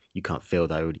long. You can't feel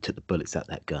that I already took the bullets out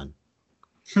that gun."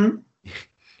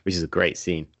 Which is a great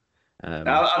scene.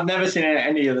 I've never seen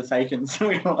any of the Takens.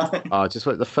 Just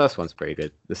what the first one's pretty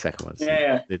good. The second one's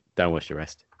Yeah. don't watch the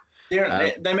rest.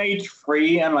 They made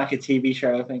 3 and like a TV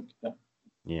show, I think.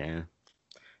 Yeah,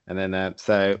 and then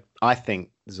so I think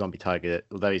the zombie tiger,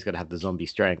 although he's going to have the zombie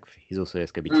strength, he's also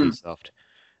just going to be too soft.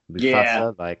 Mufasa,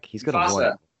 Yeah. like he's going to Mufasa. want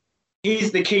it.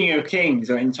 He's the king of kings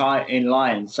in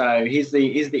Lion, so he's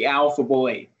the alpha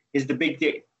boy. He's the big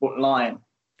dick lion.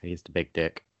 He's the big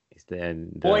dick. He's the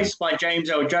and, Voiced by James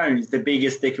L. Jones, the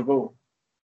biggest dick of all.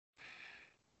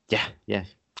 yeah.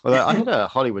 Well, I heard a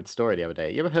Hollywood story the other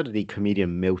day. You ever heard of the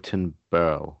comedian Milton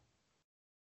Berle?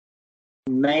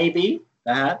 Maybe,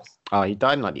 perhaps. Oh, he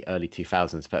died in like the early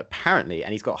 2000s, but apparently,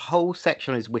 and he's got a whole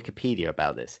section on his Wikipedia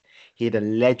about this. He had a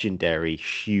legendary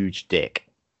huge dick.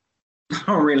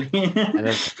 Oh, really?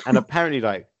 And apparently,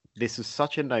 like, this was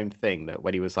such a known thing that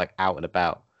when he was like out and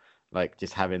about, like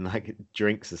just having like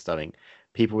drinks or something,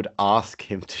 people would ask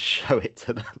him to show it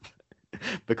to them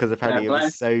because apparently it Fair play.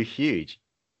 was so huge.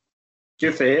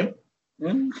 Good for him.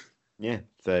 Mm. Yeah,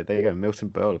 so there you go. Milton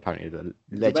Berle apparently the Berle,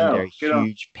 legendary good on-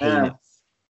 huge penis.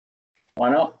 Why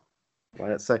not?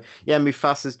 Right, so yeah,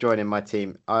 Mufasa's joining my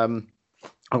team. I've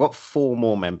got 4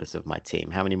 more members of my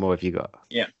team. How many more have you got?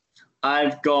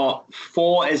 I've got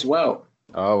 4 as well.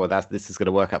 Oh well, this is going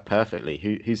to work out perfectly.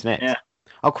 Who's next? Yeah.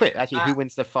 I'll quit. Actually, who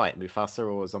wins the fight, Mufasa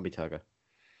or Zombie Tiger?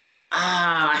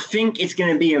 I think it's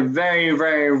going to be a very,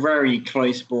 very, very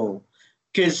close ball.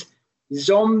 Because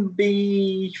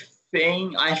zombie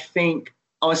thing, I think,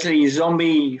 obviously,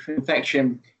 zombie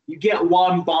infection, you get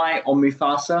one bite on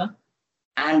Mufasa,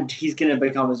 and he's going to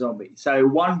become a zombie. So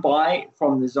one bite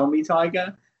from the zombie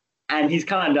tiger, and he's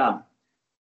kind of done.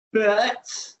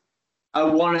 But I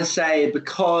want to say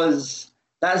because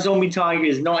that zombie tiger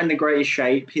is not in the greatest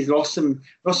shape, he's lost some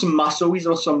muscle, he's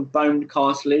lost some bone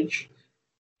cartilage,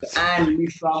 and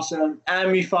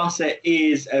Mufasa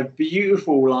is a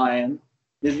beautiful lion.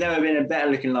 There's never been a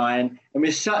better looking lion, and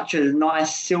with such a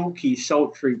nice, silky,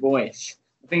 sultry voice.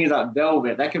 I think it's like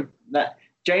velvet. That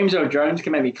James Earl Jones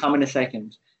can maybe come in a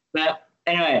second. But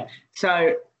anyway,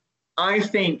 so I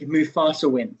think Mufasa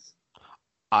wins.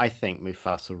 I think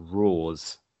Mufasa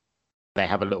roars. They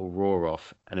have a little roar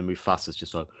off, and then Mufasa's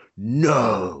just like,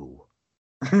 no!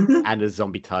 And the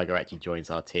zombie tiger actually joins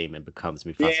our team and becomes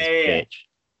Mufasa's bitch.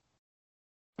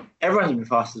 Everyone's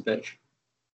Mufasa's bitch.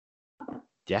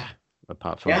 Yeah,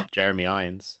 apart from Jeremy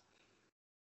Irons.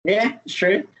 Yeah, it's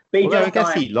true. But Although I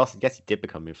guess he did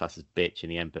become Mufasa's bitch in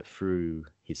the end, but through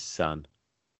his son.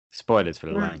 Spoilers for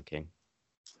the Lion King.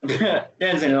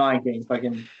 There's in Lion King,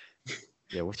 fucking.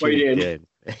 Yeah, what you doing?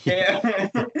 Yeah.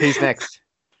 Who's next?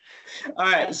 All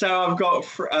right, so I've got.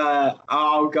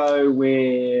 I'll go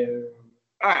with.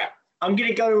 All right, I'm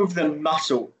gonna go with the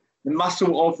muscle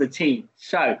of the team.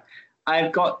 So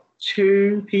I've got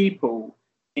 2 people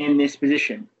in this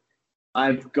position.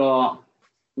 I've got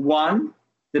 1,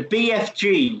 the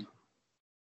BFG,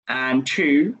 and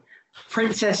 2,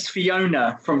 Princess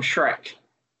Fiona from Shrek.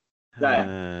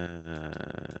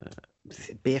 BFG.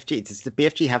 Does the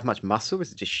BFG have much muscle? Or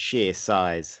is it just sheer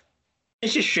size?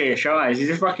 It's just sheer size. He's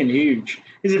just fucking huge.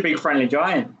 He's a big friendly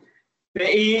giant. But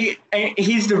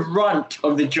he's the runt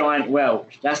of the giant world.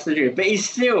 That's the truth. But he's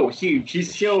still huge.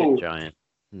 He's still giant.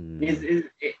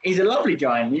 He's a lovely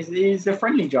giant. He's a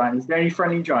friendly giant. He's the only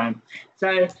friendly giant.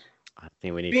 So I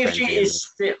think we need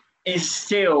BFG is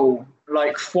still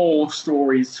like 4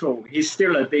 stories tall. He's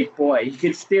still a big boy. He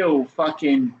could still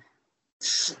fucking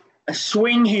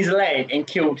swing his leg and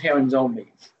kill 10 zombies.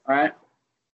 All right.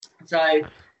 So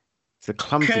it's a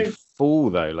clumsy fool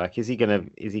though. Like, is he gonna?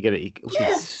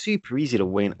 It's super easy to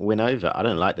win over. I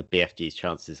don't like the BFG's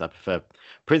chances. I prefer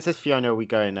Princess Fiona. Are we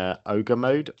going ogre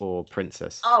mode or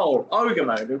princess? Oh, ogre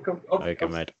mode. Ogre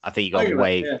mode. I think you got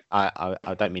way. Yeah.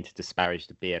 I don't mean to disparage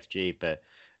the BFG, but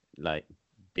like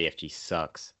BFG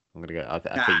sucks. I'm gonna go. I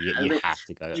think you have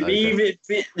to go. The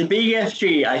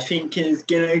BFG, I think, is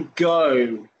gonna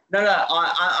go. No.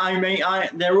 I mean,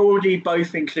 they're already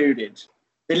both included.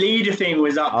 The leader thing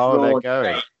was up for. They're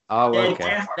going.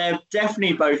 Okay. They're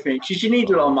definitely both in. She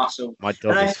needs a lot of muscle. My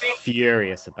dog is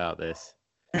furious about this.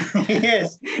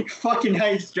 Yes, he fucking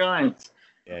hates giants.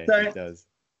 Yeah, so, he does.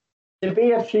 The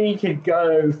BFG could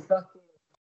go fucking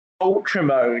ultra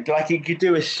mode. Like, he could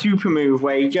do a super move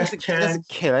where he just doesn't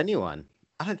kill anyone.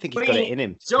 I don't think he's got it in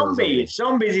him.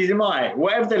 Zombies he's might.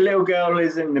 Whatever the little girl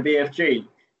is in the BFG,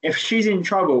 if she's in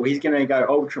trouble, he's going to go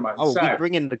ultra mode. Oh, we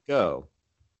bring in the girl.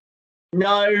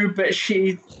 No, but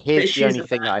Here's the only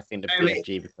thing that I think the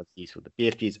BFG becomes useful. The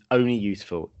BFG is only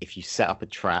useful if you set up a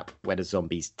trap where the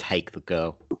zombies take the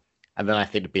girl. And then I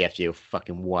think the BFG will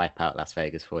fucking wipe out Las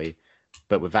Vegas for you.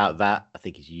 But without that, I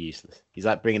think he's useless. He's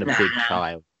like bringing a big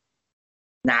child.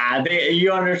 Nah,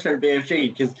 you understand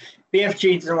BFG, because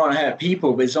BFG doesn't want to hurt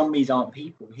people, but zombies aren't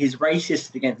people. He's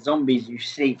racist against zombies, you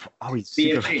see. Oh, he's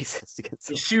super racist against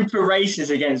zombies. He's super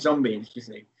racist against zombies, you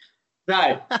see.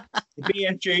 So, the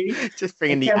BFG... Just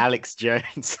bringing the Alex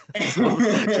Jones.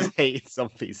 Just hating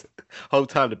zombies. Whole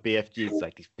time the BFG is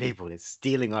like, these people, they're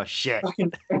stealing our shit.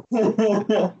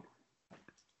 So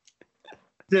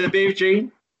the BFG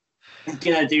is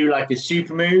going to do like a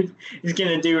super move. He's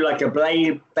going to do like a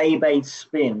Beyblade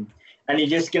spin. And he's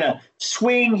just going to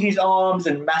swing his arms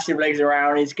and massive legs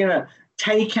around. He's going to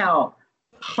take out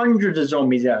hundreds of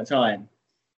zombies at a time.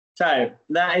 So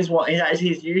that is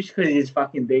his use, because he's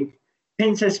fucking big.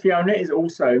 Princess Fiona is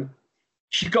also,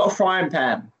 she's got a frying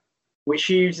pan, which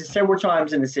she uses several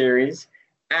times in the series,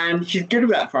 and she's good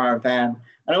with that frying pan.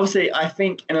 And obviously, I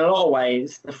think in a lot of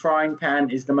ways, the frying pan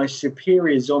is the most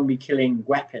superior zombie killing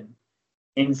weapon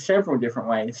in several different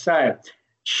ways. So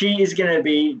she is going to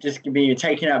be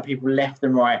taking out people left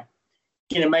and right,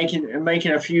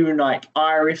 making a few like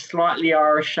slightly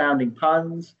Irish sounding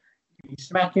puns,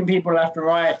 smacking people left and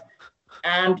right,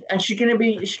 and she's going to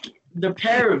be the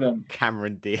pair of them.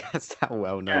 Cameron Diaz, that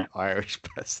well-known Irish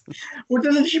person. Well,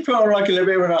 doesn't she put on like a little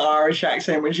bit of an Irish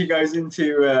accent when she goes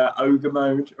into ogre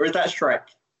mode, or is that Shrek?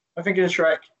 I think it's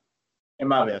Shrek. It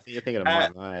might be. I think you're thinking of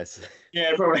Mike Myers.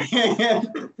 Yeah, probably. I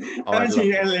haven't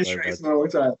seen Endless Shrek in a long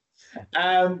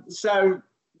time. So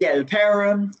yeah, the pair of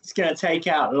them is going to take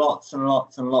out lots and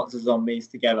lots and lots of zombies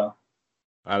together.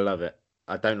 I love it.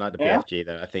 I don't like the BFG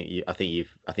though. I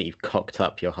think you've cocked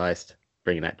up your heist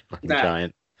bringing that fucking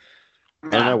giant. I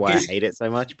don't know why I hate it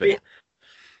so much, but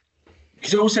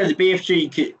because also the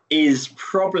BFG is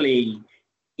probably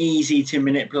easy to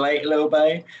manipulate a little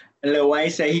way.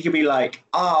 So he could be like,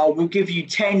 "Oh, we'll give you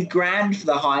 10 grand for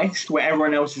the heist," where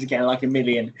everyone else is getting like $1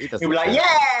 million. He'll be like,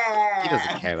 "Yeah!" He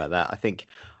doesn't care about that. I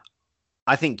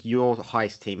think your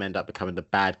heist team end up becoming the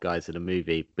bad guys in a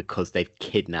movie because they've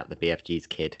kidnapped the BFG's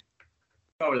kid.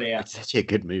 Probably, yeah. It's actually a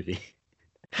good movie.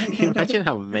 Can you imagine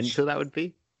how mental that would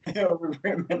be?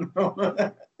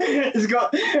 It's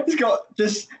got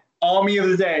just Army of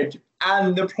the Dead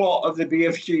and the plot of the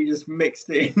BFG just mixed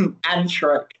in, and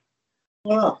Shrek.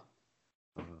 Wow.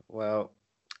 Well,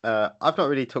 I've not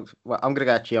really talked. Well, I'm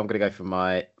gonna go for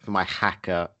my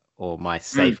hacker or my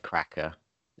safe cracker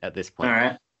at this point. All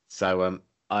right. So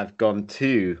I've gone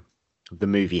to the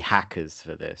movie Hackers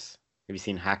for this. Have you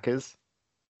seen Hackers?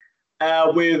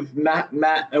 With Matt,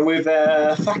 with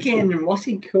fucking what's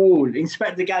he called?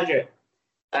 Inspector Gadget.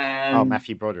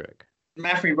 Matthew Broderick.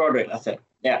 Matthew Broderick, that's it.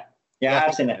 Yeah,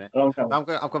 I've seen it a long time. I've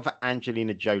gone for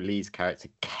Angelina Jolie's character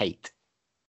Kate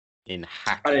in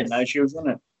Hackers. I didn't know she was in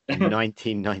it.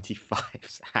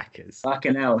 1995's Hackers.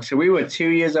 Fucking hell! So we were 2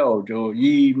 years old, or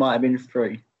you might have been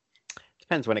 3.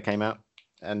 Depends when it came out.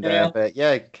 And Yeah.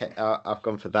 I've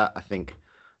gone for that. I think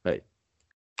that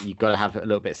you've got to have a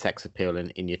little bit of sex appeal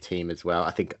in your team as well.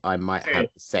 I think I might have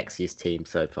the sexiest team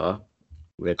so far.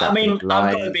 I've got the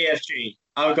BFG.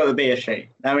 I've got the BFG.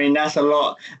 I mean, that's a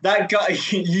lot. That guy,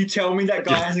 you tell me that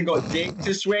guy hasn't got dick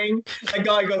to swing? That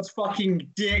guy got fucking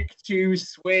dick to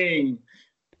swing.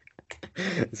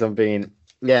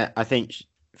 I think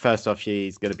first off,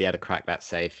 she's going to be able to crack that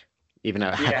safe, even though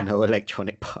it had no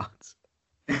electronic parts.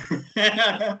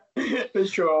 For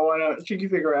sure, why not? She can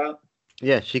figure it out.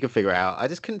 Yeah, she can figure it out. I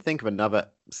just couldn't think of another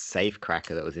safe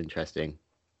cracker that was interesting.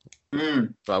 So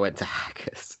I went to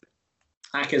Hackers.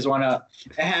 Hackers, why not?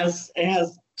 It has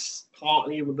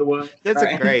partly with the word. There's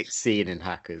a great scene in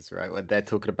Hackers, right, when they're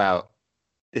talking about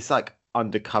this like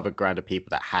undercover ground of people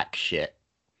that hack shit.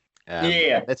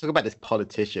 They're talking about this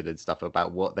politician and stuff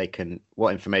about what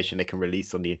information they can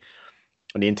release on the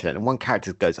internet. And one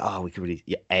character goes, "Oh, we can release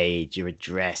your age, your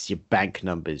address, your bank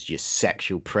numbers, your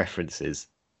sexual preferences."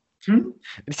 And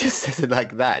it just says it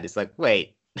like that. And it's like,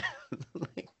 wait.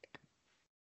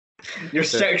 Your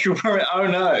sexual preference? Oh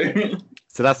no.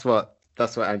 So that's what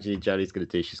Angelina Jolie's going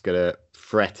to do. She's going to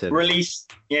threaten. Release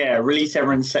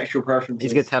everyone's sexual preferences.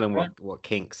 He's going to tell him what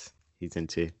kinks he's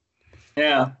into.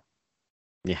 Yeah.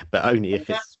 Yeah, but only if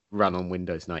it's run on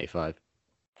Windows 95.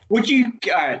 Would you?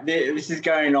 This is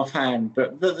going offhand,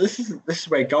 but this is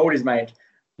where gold is made.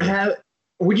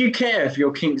 Would you care if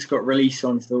your kinks got released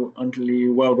onto the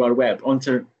World Wide Web,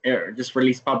 just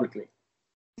released publicly?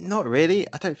 Not really.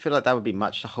 I don't feel like that would be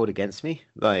much to hold against me.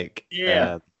 Like,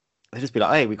 they'd just be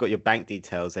like, "Hey, we got your bank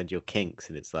details and your kinks,"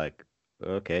 and it's like,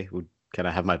 okay, well, can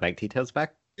I have my bank details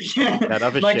back? Yeah, that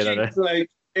other shit.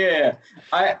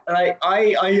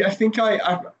 I think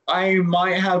I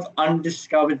might have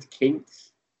undiscovered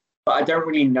kinks, but I don't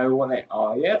really know what they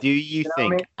are yet. Do you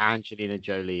think Angelina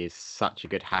Jolie is such a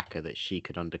good hacker that she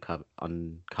could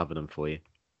uncover them for you?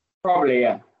 Probably,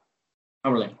 yeah.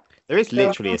 Probably. There is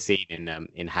literally a scene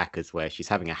in Hackers where she's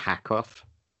having a hack off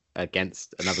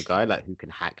against another guy, like who can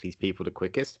hack these people the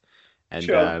quickest, and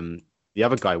the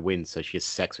other guy wins, so she has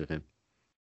sex with him.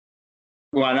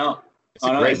 Why not? It's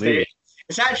a great movie.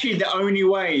 It's actually the only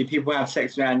way people have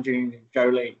sex with Angelina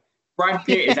Jolie. Brad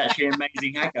Pitt is actually an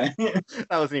amazing hacker. That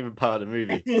wasn't even part of the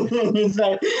movie. It's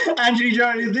like, Angelina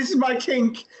Jolie, this is my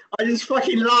kink. I just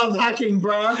fucking love hacking,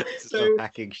 bro. So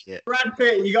hacking shit. Brad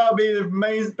Pitt, you gotta be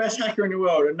the best hacker in the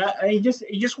world, and he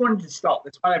just wanted to stop.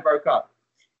 That's why they broke up.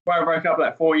 Why I broke up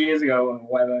like 4 years ago or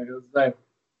whatever. So,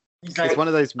 it's one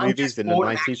of those movies in the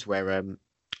 90s where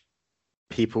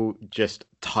people just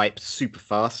type super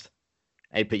fast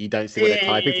Hey, but you don't see what they're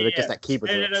typing, so they're just that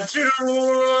keyboard.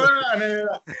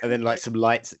 And then like some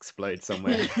lights explode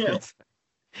somewhere.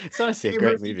 It's honestly a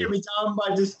great movie. It was done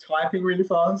by just typing really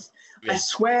fast. Yeah. I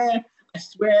swear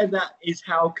that is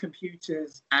how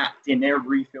computers act in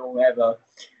every film ever.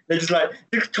 They're just like,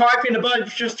 just type in a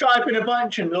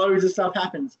bunch, and loads of stuff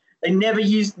happens. They never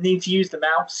need to use the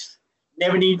mouse,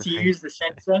 never need to use the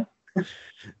sensor.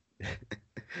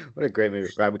 What a great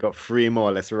movie. Right, we've got 3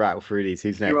 more. Let's rattle through these.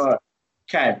 Who's next? Right.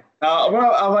 Okay.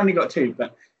 Well, I've only got 2,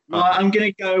 but I'm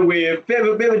going to go with a bit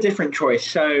of a different choice.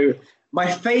 So my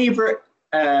favorite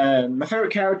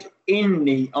character in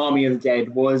the Army of the Dead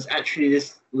was actually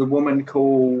the woman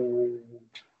called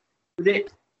the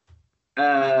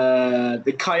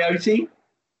Coyote.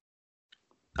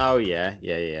 Oh yeah.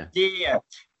 Yeah.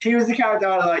 She was the character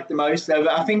I liked the most. But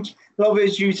I think a lot of it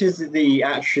was due to the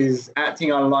actress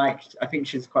acting I liked. I think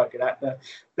she's quite a good actor.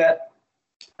 But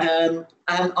and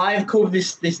I've called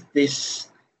this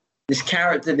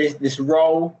character, this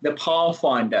role, the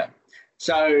Pathfinder.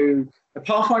 So the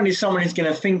Pathfinder is someone who's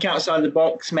going to think outside the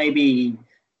box, maybe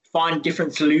find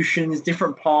different solutions,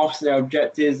 different paths to their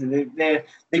objectives. They're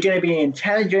going to be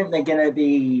intelligent. They're going to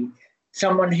be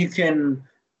someone who can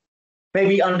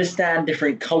maybe understand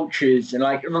different cultures. And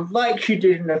like she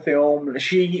did in the film,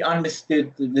 she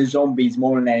understood the zombies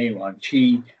more than anyone.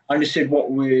 She understood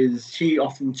she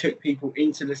often took people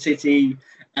into the city.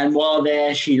 And while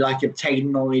there, she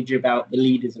obtained knowledge about the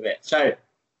leaders of it. So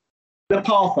the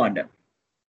Pathfinder.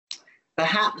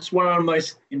 Perhaps one of the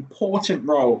most important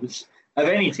roles of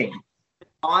any team.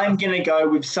 I'm going to go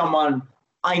with someone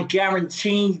I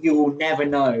guarantee you'll never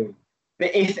know.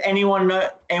 But if anyone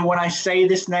and when I say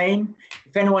this name,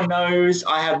 if anyone knows,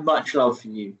 I have much love for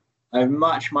you. I have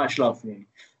much, much love for you.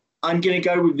 I'm going to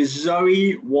go with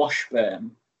Zoe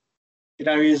Washburn. You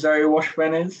know who Zoe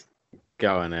Washburn is?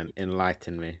 Go on and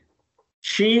enlighten me.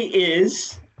 She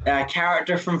is a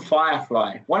character from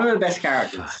Firefly. One of the best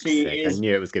characters. I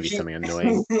knew it was going to be something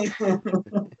annoying.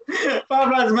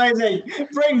 Firefly's amazing.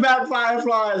 Bring back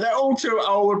Firefly. They're all too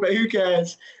old, but who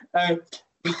cares?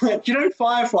 Do you know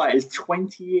Firefly is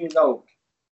 20 years old?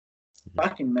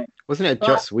 Fucking mate. Wasn't it a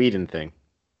Joss Whedon thing?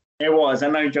 It was. I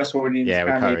know Joss Whedon. Yeah,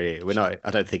 we're not. I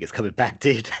don't think it's coming back,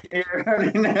 dude.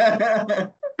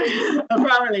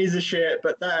 Apparently he's a shit,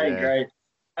 but that ain't great.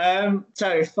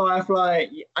 So Firefly,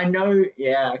 I know.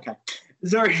 Yeah, okay.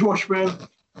 Zoe Washburn,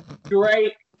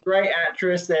 great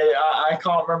actress. I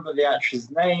can't remember the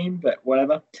actress's name, but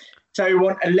whatever. So we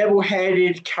want a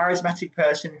level-headed, charismatic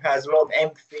person who has a lot of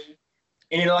empathy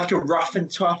in a rough and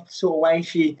tough sort of way.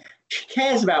 She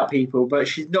cares about people, but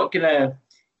she's not gonna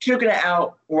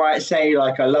outright say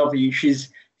I love you. She's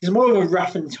more of a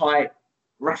rough and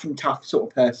tough sort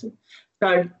of person.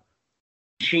 So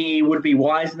she would be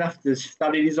wise enough to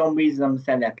study the zombies and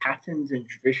understand their patterns and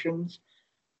traditions.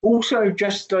 Also,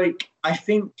 I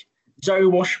think Zoe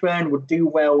Washburn would do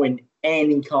well in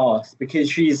any cast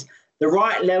because she's the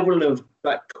right level of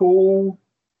cool,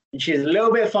 and she's a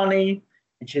little bit funny,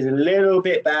 and she's a little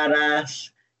bit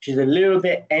badass. She's a little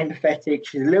bit empathetic.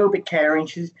 She's a little bit caring.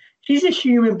 She's a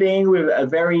human being with a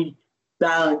very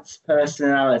balanced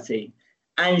personality,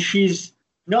 and she's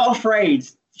not afraid.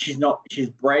 She's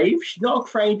brave. She's not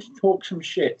afraid to talk some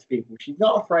shit to people. She's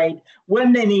not afraid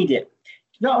when they need it.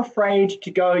 She's not afraid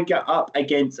to go get up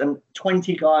against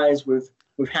 20 guys with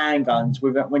handguns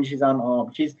when she's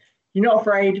unarmed. She's not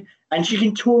afraid, and she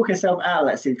can talk herself out of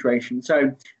that situation.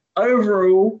 So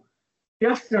overall,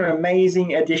 just an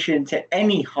amazing addition to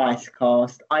any heist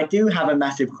cast. I do have a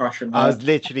massive crush on her. I was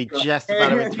literally just about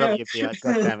to interrupt you, Peter.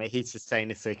 God damn it, he's just saying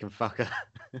this so he can fuck her.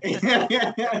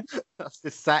 I was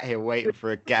just sat here waiting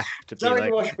for a gap to be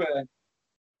Zoe Washburn,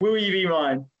 will you be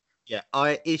mine? Yeah,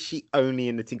 is she only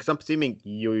in the team? Because I'm presuming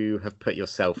you have put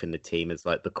yourself in the team as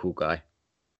the cool guy.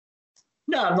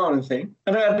 No, I'm not in the team.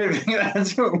 I don't think that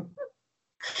at all.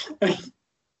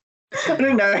 I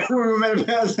don't know. We remember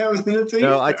ourselves in the team.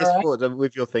 No, I just thought that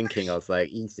with your thinking, I was like,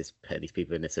 he's just putting these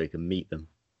people in there so he can meet them.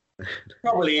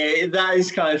 Probably, that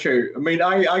is kind of true. I mean,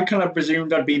 I kind of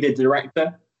presumed I'd be the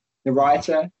director, the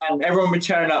writer, and everyone would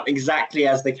turn up exactly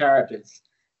as the characters.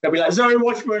 They'll be like, Zoe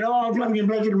Washburn, I'm bloody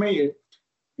pleasure to meet you.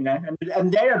 You know,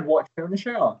 and they'd watch her in the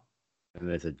shower. And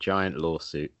there's a giant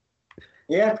lawsuit.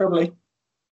 Yeah, probably.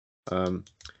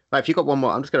 Right, if you've got one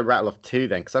more, I'm just going to rattle off 2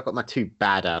 then, because I've got my 2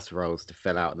 badass roles to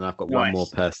fill out, and I've got one more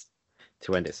person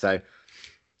to end it. So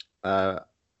I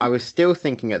was still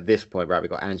thinking at this point, right,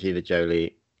 we've got Angelina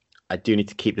Jolie. I do need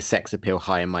to keep the sex appeal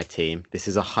high in my team. This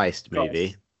is a heist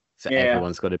movie, so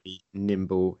everyone's got to be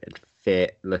nimble and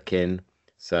fit looking.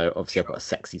 So obviously I've got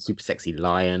a super sexy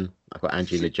lion. I've got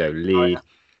Angelina Jolie.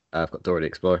 I've got Dora the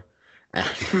Explorer.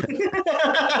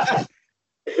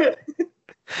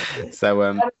 So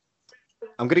I'm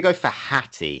going to go for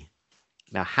Hattie.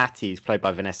 Now, Hattie is played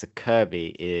by Vanessa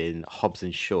Kirby in Hobbs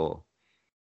and Shaw.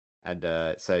 And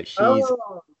so she's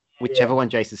whichever one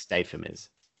Jason Statham is.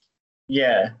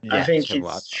 Yeah, I think whichever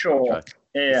one. it's Shaw.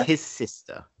 Yeah. It's his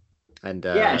sister. And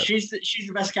she's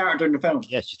the best character in the film.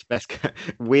 Yeah, she's the best.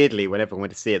 Weirdly, when everyone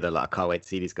went to see it, they're like, I can't wait to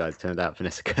see these guys. Turned out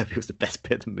Vanessa Kirby was the best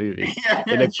bit of the movie.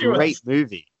 In a great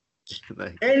movie.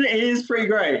 It is pretty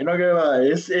great. I'm not gonna lie.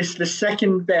 It's the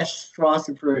second best Fast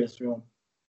and Furious film.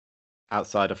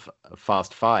 Outside of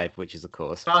Fast 5, which is, of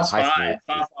course, Fast 5.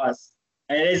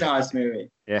 It is a heist movie.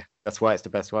 Yeah, that's why it's the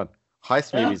best one.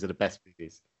 Heist movies are the best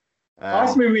movies.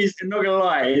 Heist movies, I'm not gonna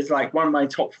lie, is like one of my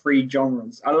top 3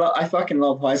 genres. I fucking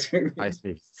love heist movies. Heist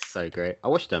movies, so great. I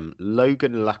watched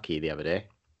Logan Lucky the other day.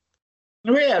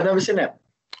 Oh yeah, I've never seen it.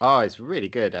 Oh, it's really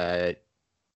good.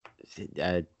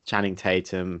 Channing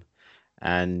Tatum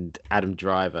and Adam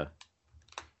Driver.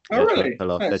 Oh really?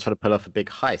 They're trying to pull off a big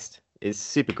heist. It's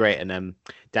super great, and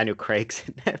Daniel Craig's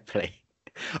in there playing.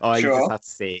 Oh, you just have to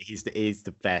see it. He's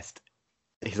the best.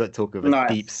 He's like talking with a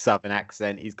deep Southern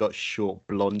accent. He's got short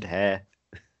blonde hair,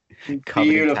 covered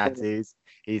in tattoos.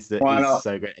 He's so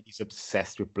great. And he's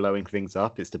obsessed with blowing things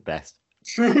up. It's the best.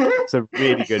 It's a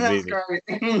really good movie.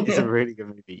 It's a really good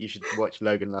movie. You should watch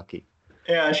Logan Lucky.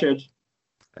 Yeah, I should.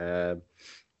 But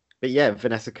yeah,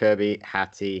 Vanessa Kirby,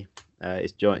 Hattie,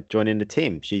 is joining the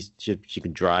team. She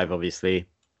can drive, obviously.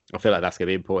 I feel like that's going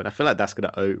to be important. I feel like that's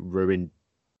going to ruin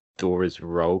Dora's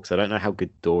role because I don't know how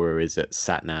good Dora is at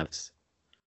sat navs.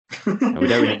 And we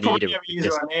don't really need it. We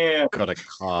just got a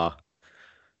car,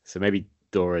 so maybe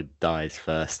Dora dies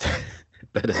first.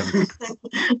 But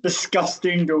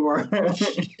disgusting Dora.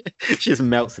 She just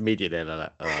melts immediately. And I'm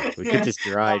like, oh, we could just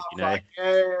drive, Yeah,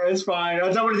 it's fine.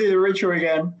 I don't want to do the ritual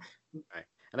again. Right.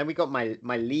 And then we got my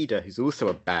leader, who's also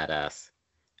a badass,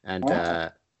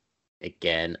 and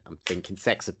again, I'm thinking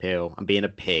sex appeal. I'm being a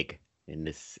pig in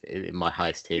my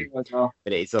heist team, but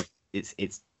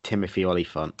it's Timothy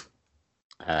Olyphant.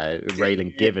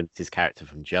 Raylan Givens, his character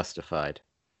from Justified.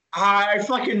 I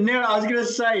fucking knew it. I was gonna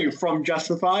say from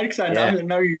Justified because I don't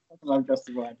know you fucking love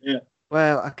Justified. Yeah.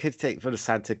 Well, I could take for the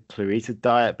Santa Clarita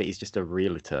Diet, but he's just a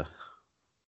realtor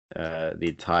the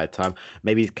entire time.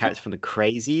 Maybe he's character from the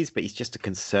Crazies, but he's just a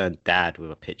concerned dad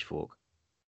with a pitchfork.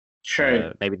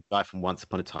 True. Maybe the guy from Once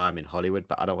Upon a Time in Hollywood,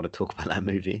 but I don't want to talk about that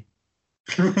movie.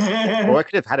 Or I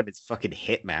could have had him as fucking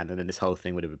Hitman, and then this whole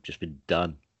thing would have just been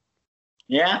done.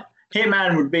 Yeah,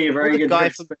 Hitman would be a very good guy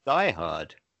from Die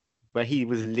Hard, where he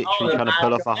was literally trying to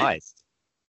pull off a heist.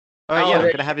 Oh yeah,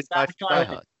 I'm gonna have his guy from Die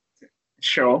Hard.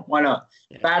 Sure, why not?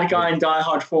 Yeah. Bad guy in Die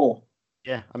Hard 4.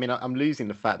 Yeah, I mean, I'm losing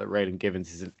the fact that Raylan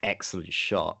Givens is an excellent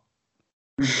shot,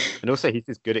 and also he's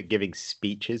just good at giving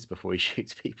speeches before he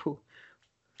shoots people.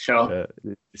 Sure.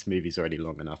 This movie's already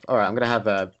long enough. All right, I'm going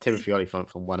to have Timothy Olyphant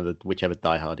from whichever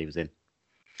Die Hard he was in.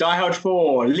 Die Hard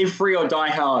 4, Live Free or Die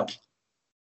Hard.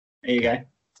 There you go.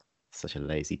 Such a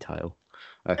lazy title.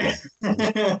 Okay.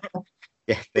 Yeah,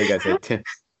 there you go.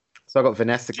 So I got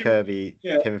Vanessa Kirby,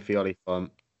 Timothy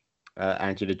Olyphant,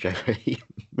 Angela Jolie,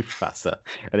 Mufasa,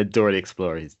 and then Dora the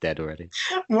Explorer is dead already.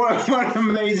 What an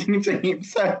amazing team.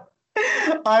 So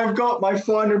I've got my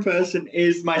final person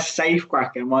is my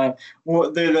safecracker.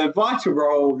 The vital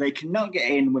role, they cannot get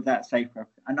in with that safecracker.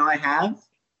 And I have.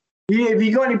 Have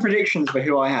you got any predictions for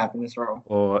who I have in this role?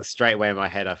 Well, straight away in my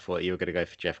head, I thought you were going to go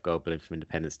for Jeff Goldblum from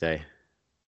Independence Day.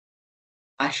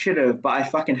 I should have, but I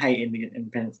fucking hate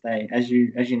Independence Day, as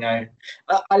you know.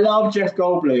 I love Jeff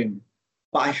Goldblum,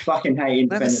 but I fucking hate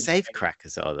Independence Day. What other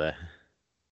safecrackers are there?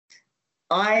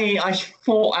 I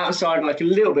thought outside like a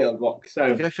little bit of the box. So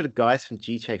you go for the guys from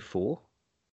GTA 4?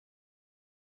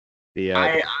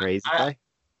 The crazy guy?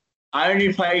 I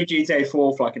only played GTA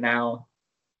 4 for like an hour.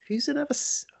 Who's another...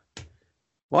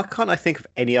 Why can't I think of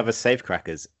any other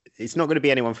safecrackers? It's not going to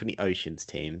be anyone from the Oceans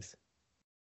teams.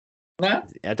 No?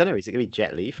 I don't know. Is it going to be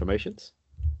Jet Li from Oceans?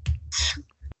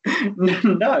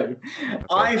 No. Okay.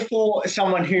 I thought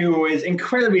someone who was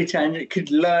incredibly talented could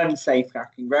learn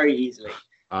safecracking very easily.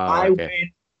 I went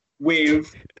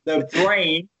with the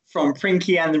brain from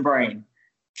Pinky and the Brain.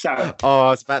 So. Oh, I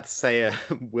was about to say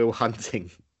Will Hunting.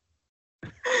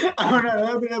 Oh no,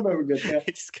 that'd be good. Yeah.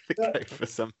 He's going to go for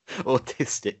some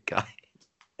autistic guy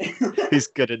who's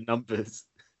good at numbers.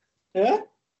 Yeah.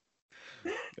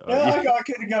 I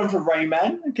could have gone for Rain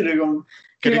Man. I could have gone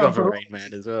for Rain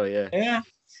Man as well. Yeah. Yeah.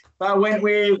 But I went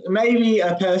with maybe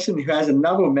a person who has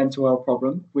another mental health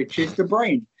problem, which is the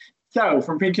brain. So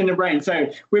from Pinky and the Brain.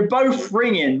 So we're both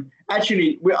bringing.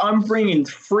 I'm bringing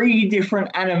 3 different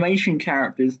animation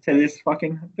characters to this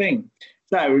fucking thing.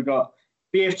 So we've got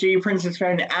BFG, Princess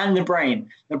Fiona, and the Brain.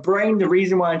 The Brain, the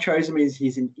reason why I chose him is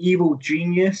he's an evil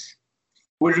genius.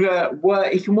 He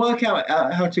can work out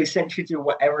how to essentially do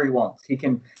whatever he wants. He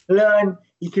can learn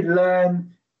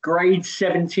grade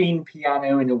 17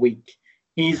 piano in a week.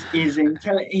 He's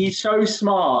so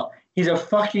smart. He's a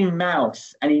fucking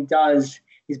mouse, and he's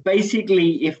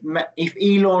basically if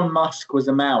Elon Musk was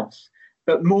a mouse,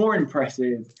 but more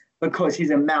impressive because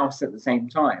he's a mouse at the same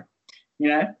time. You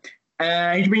know?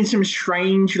 He's been some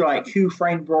strange, like, Who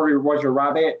Framed Roger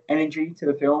Rabbit energy to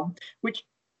the film, which,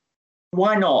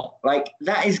 why not? Like,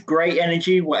 that is great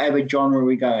energy, whatever genre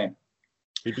we go in.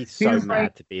 He'd be so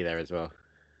mad to be there as well.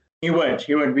 He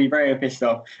would be very pissed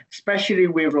off, especially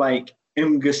with, like,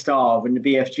 Gustav and the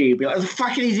BFG. He'd be like, what the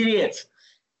fuck are these idiots?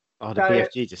 Oh, the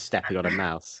BFG just stepping on a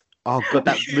mouse. Oh, God,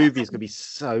 that movie is going to be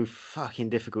so fucking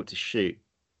difficult to shoot.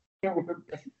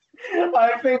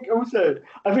 I think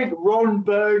Ron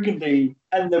Burgundy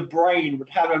and the Brain would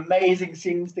have amazing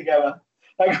scenes together.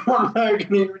 Like Ron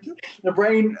Burgundy, the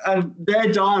Brain, and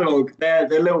their dialogue, their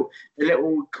little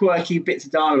quirky bits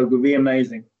of dialogue would be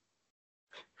amazing.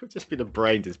 It would just be the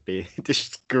Brain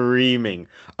just screaming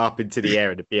up into the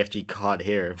air, and the BFG can't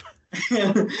hear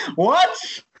him.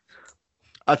 What?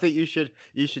 I think you should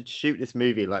shoot this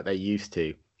movie like they used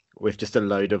to, with just a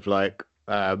load of like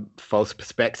false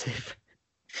perspective.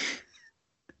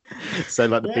 So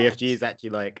like the BFG is actually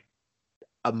like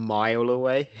a mile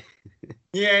away.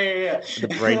 Yeah. The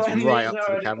Brain's right up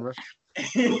to the camera.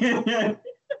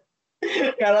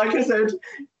 Yeah, like I said,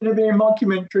 gonna be a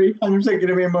mockumentary. 100%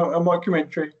 gonna be a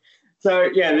mockumentary. So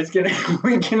yeah,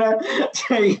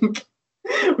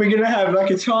 we're gonna have like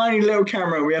a tiny little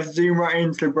camera. We have to zoom right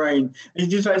into the Brain. He's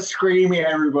just like screaming at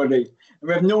everybody. And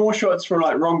we have normal shots for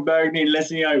like Ron Burgundy and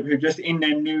Leslie Knope, who are just in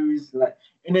their news, like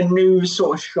in a news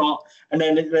sort of shot, and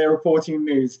then they're reporting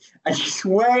news, and just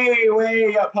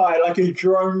way up high, like a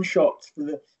drone shot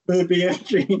for the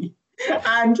BFG.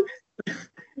 And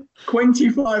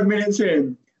 25 minutes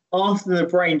in, after the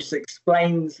Brain just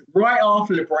explains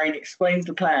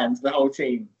the plan to the whole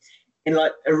team in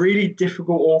like a really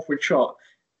difficult, awkward shot.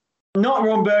 Not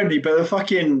Ron Burgundy, but the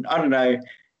fucking, I don't know,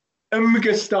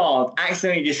 Gustav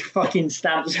accidentally just fucking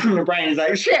stamps on the Brain and is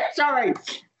like, shit, sorry.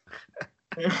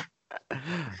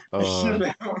 Oh.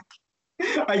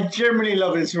 I genuinely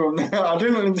love this film now. I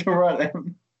don't know to write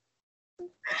them.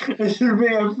 It should be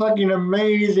a fucking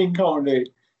amazing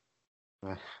comedy.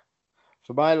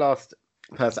 For my last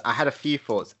person, I had a few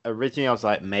thoughts. Originally, I was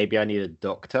like, maybe I need a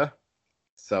doctor.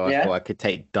 So I thought I could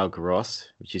take Doug Ross,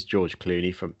 which is George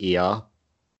Clooney from ER.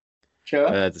 Sure.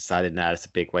 I decided, no, it's a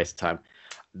big waste of time.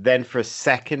 Then for a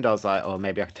second, I was like, oh,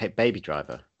 maybe I could take Baby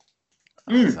Driver.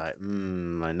 I was like,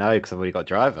 I know, because I've already got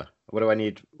Driver. What do I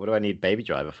need Baby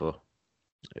Driver for?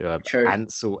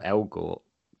 Ansel Elgort,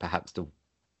 perhaps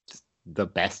the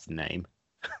best name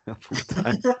of all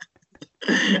time.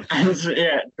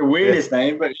 The weirdest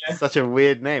name, but yeah. Such a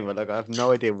weird name. But like, I have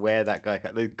no idea where that guy.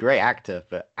 Great actor,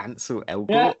 but Ansel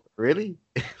Elgort, really?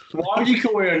 Why would you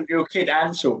call your kid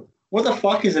Ansel? What the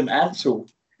fuck is an Ansel?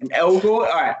 An Elgort?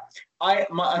 All right. I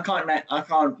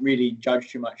can't really judge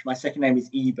too much. My second name is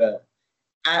Ebert.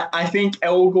 I think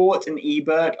Elgort and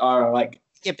Ebert are like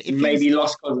maybe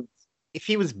lost cousins. If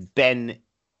he was Ben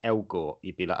Elgort,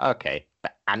 you'd be like, okay,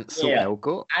 but Ansel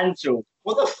Elgort? Ansel.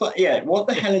 What the fuck? Yeah, what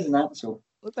the hell is an Ansel?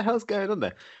 What the hell's going on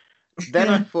there? Then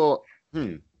I thought,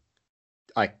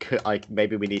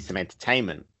 maybe we need some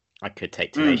entertainment. I could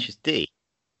take Tenacious D.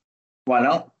 Why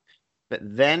not? But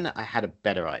then I had a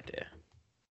better idea.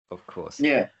 Of course.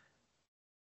 Yeah.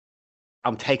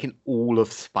 I'm taking all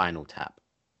of Spinal Tap.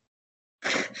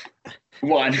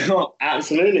 Why not?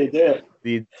 Absolutely, do it.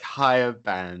 The entire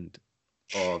band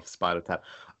of Spinal Tap.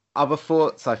 Other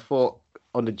thoughts, I thought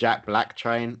on the Jack Black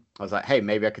train, I was like, hey,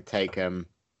 maybe I could take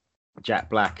Jack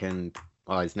Black and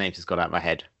his name's just gone out of my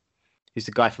head. Who's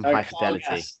the guy from High Fidelity?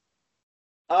 Yes.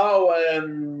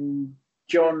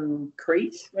 John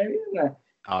Kreese, maybe? No.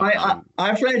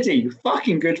 High Fidelity,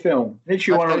 fucking good film.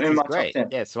 Literally one of my top 10.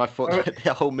 Yeah, so I thought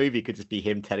the whole movie could just be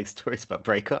him telling stories about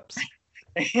breakups.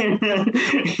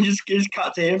 He's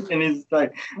cut to him and he's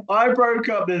like, I broke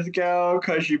up this girl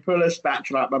because she put a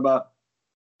spatula up my butt.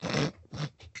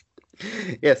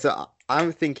 Yeah, so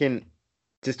I'm thinking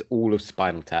just all of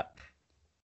Spinal Tap.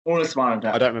 All of Spinal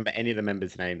Tap. I don't remember any of the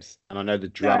members' names, and I know the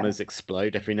drummers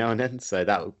explode every now and then, so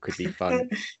that could be fun.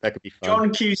 That could be fun.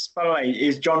 John Cusack, by the way,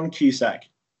 is John Cusack.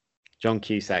 John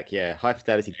Cusack, yeah. High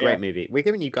Fidelity, great movie. We're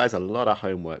giving you guys a lot of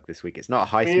homework this week. It's not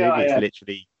a heist movie, it's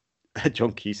literally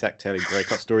John Cusack telling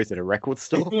breakup stories at a record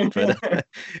store. But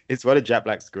it's one of Jack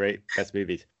Black's best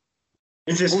movies.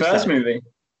 It's his first movie.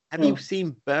 Have you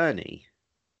seen Bernie?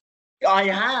 I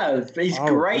have. He's Oh,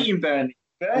 great in Bernie.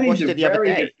 I Bernie's watched a it the other very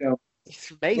day. good film.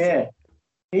 It's amazing. Yeah,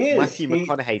 he is. Matthew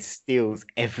McConaughey steals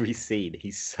every scene.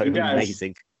 He's so He does.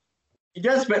 amazing. He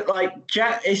does, but like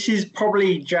Jack, this is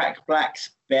probably Jack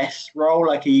Black's best role.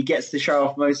 Like he gets to show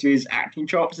off most of his acting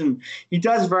chops, and he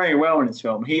does very well in this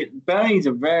film. Bernie's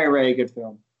a very, very good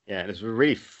film. Yeah, and it's a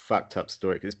really fucked up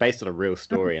story because it's based on a real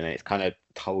story and it's kind of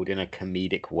told in a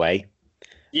comedic way.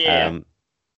 Yeah,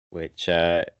 Which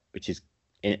is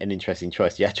an interesting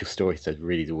choice. The actual story is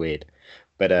really weird,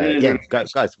 but It is yeah,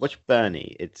 guys, watch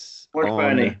Bernie. It's watch on,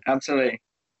 Bernie. Absolutely.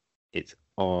 It's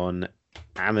on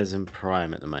Amazon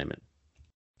Prime at the moment.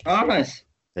 Oh, nice.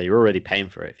 So you're already paying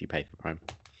for it if you pay for Prime.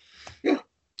 Yeah.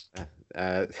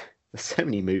 There's so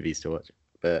many movies to watch,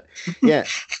 but yeah,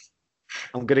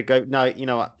 I'm gonna go. No, you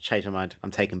know what? Change my mind.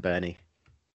 I'm taking Bernie.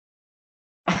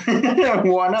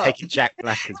 Why not? Taking Jack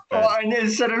Black as Bernie. Oh, and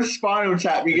instead of Spinal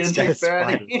Tap, you're going to Instead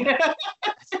take of Bernie.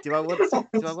 Do I want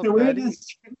The Bernie?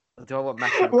 weirdest- Or do I want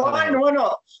Matthew Why McConaughey?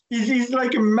 not? He's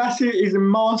like he's a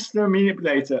master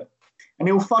manipulator. And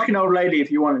he'll fuck an old lady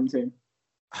if you want him to.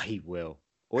 Oh, he will.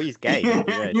 Or he's gay.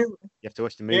 You have to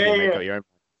watch the movie and make up your own.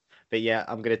 But yeah,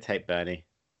 I'm gonna take Bernie.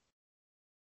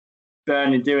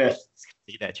 Bernie, do it.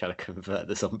 See there trying to convert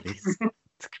the zombies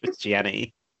to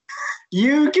Christianity.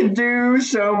 You can do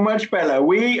so much better.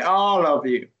 We all love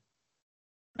you.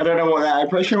 I don't know what that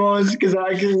impression was because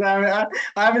I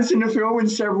haven't seen the film in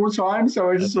several times, so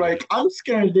I was just like, I'm just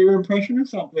going to do an impression of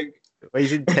something. Well,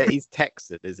 he's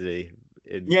Texan, isn't he?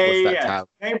 Yeah.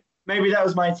 Maybe that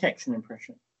was my Texan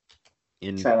impression.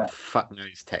 In Say that. fuck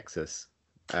knows Texas.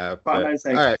 Knows Texas.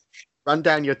 All right, run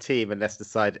down your team and let's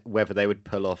decide whether they would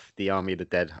pull off the Army of the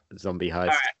Dead zombie heist. All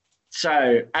right.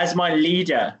 So, as my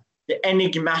leader, the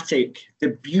enigmatic, the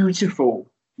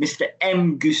beautiful Mr.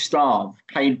 M. Gustave,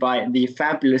 played by the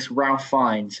fabulous Ralph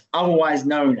Fiennes, otherwise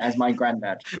known as my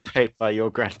granddad. Played by your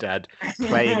granddad,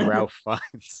 playing Ralph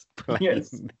Fiennes, playing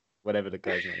Yes. whatever the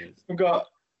guy's name is. We've got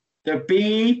the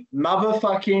B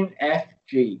motherfucking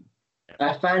FG,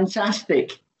 a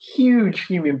fantastic, huge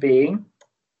human being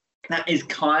that is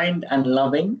kind and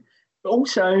loving, but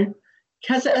also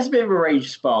has a bit of a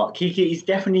rage spark. He's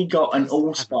definitely got an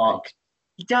all spark.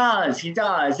 He does.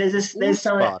 There's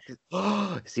some.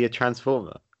 Is he a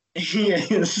transformer?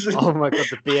 Yes. Oh my god,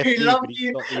 the BFG. I love but he's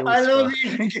you. got the I love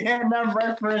All-Spark. you again. That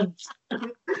reference. I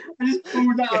just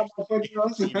pulled that out of my fucking The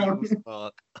awesome.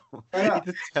 All-Spark. Yeah.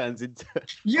 He just turns into.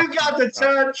 You got the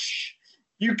touch.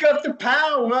 You got the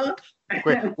power.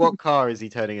 Wait, what car is he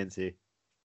turning into?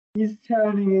 He's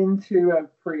turning into a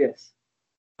Prius.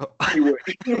 He would.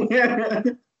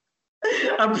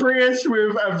 A Prius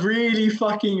with a really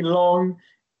fucking long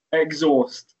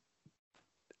exhaust.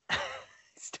 He's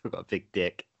still got a big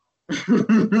dick. Basically,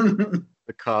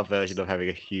 The car version of having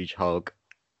a huge hog.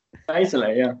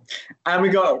 yeah. And we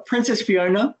got Princess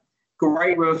Fiona,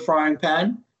 great with a frying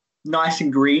pan, nice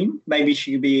and green. Maybe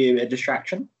she could be a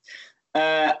distraction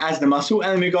as the muscle.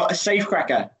 And then we got a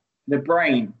safecracker, the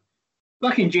brain.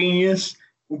 Fucking genius.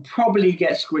 Will probably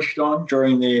get squished on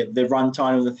during the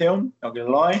runtime of the film, not gonna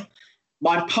lie.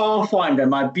 My pathfinder,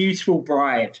 my beautiful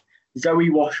bride, Zoe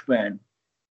Washburn.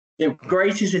 The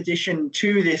greatest addition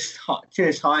to this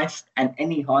heist and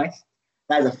any heist.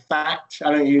 That is a fact.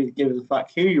 I don't give a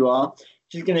fuck who you are.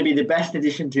 She's going to be the best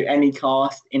addition to any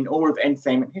cast in all of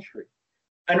entertainment history.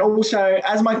 And also,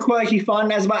 as my quirky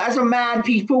fun, as my mad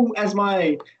people, as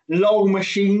my long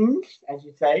machines, as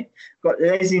you say, got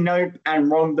Leslie Knope and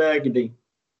Ron Burgundy.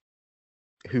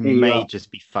 Who There you may are. just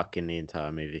be fucking the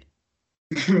entire movie.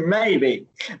 Maybe.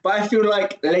 But I feel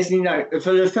like Leslie Knope,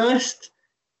 for the first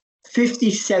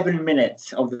 57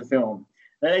 minutes of the film,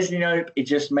 Leslie Knope is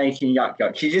just making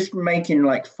yuck. She's just making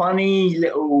like funny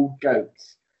little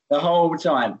jokes the whole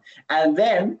time. And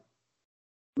then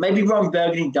maybe Ron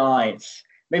Burgundy dies.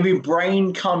 Maybe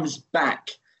Brain comes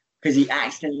back because he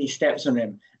accidentally steps on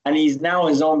him. And he's now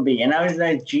a zombie. And now he's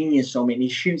a genius zombie. And he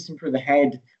shoots him through the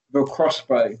head with a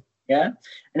crossbow. Yeah?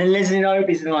 And then Leslie Knope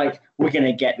is like, we're going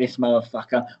to get this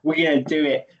motherfucker. We're going to do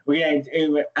it. We're going to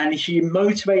do it. And she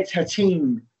motivates her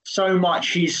team so much.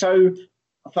 She's so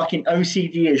fucking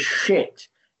OCD as shit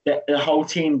that the whole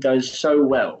team does so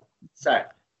well. So,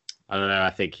 I don't know. I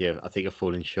think you're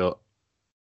falling short.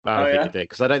 I Oh, don't yeah? think you do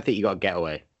because I don't think you got a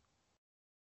getaway.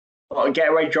 what, a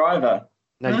getaway driver.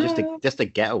 No, just a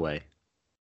getaway.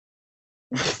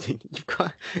 you've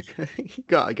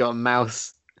got a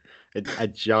mouse, a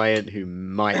giant who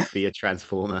might be a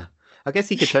transformer. I guess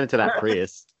he could turn into that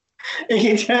Prius. He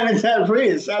can turn into that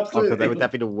Prius, Oh, absolutely. would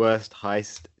that be the worst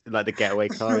heist? Like the getaway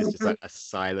car is just like a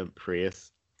silent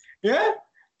Prius. Yeah,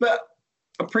 but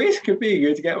a Prius could be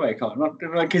a good getaway car, not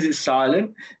because it's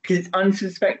silent, because it's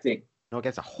unsuspecting. Not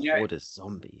against a horde of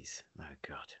zombies. Oh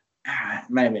god.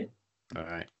 Maybe. All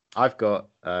right. I've got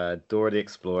Dora the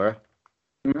Explorer,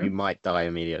 Mhm. who might die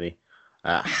immediately.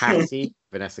 Hattie,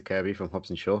 Vanessa Kirby from Hobbs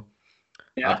and Shaw.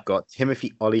 Yeah. I've got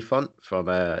Timothy Olyphant from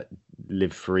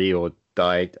Live Free or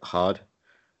Die Hard.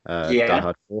 Die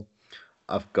Hard 4.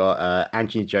 I've got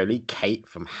Angelina Jolie, Kate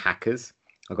from Hackers.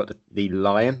 I've got the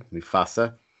lion,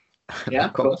 Mufasa. Yeah,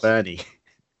 I've got Bernie.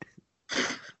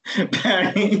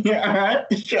 Bernie, all right,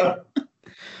 sure.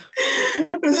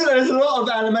 There's a lot of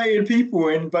animated people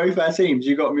in both our teams.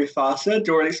 You've got Mufasa,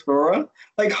 Dora the Explorer.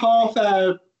 Like half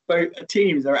our both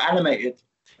teams are animated.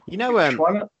 You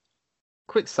know,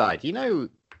 quick side, you know,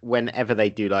 whenever they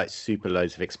do like super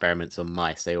loads of experiments on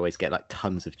mice, they always get like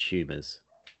tons of tumors.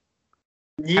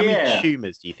 Yeah. How many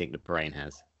tumors do you think the brain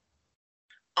has?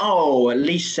 Oh, at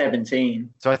least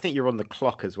 17. So I think you're on the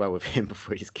clock as well with him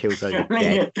before he just kills over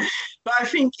dead. But I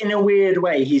think in a weird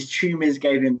way, his tumors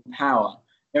gave him power.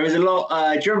 There was a lot.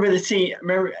 Do you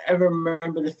remember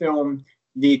remember the film,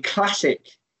 the classic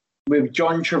with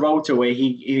John Travolta, where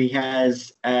he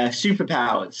has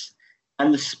superpowers,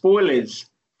 and the spoilers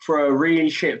for a really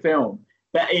shit film.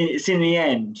 But it's in the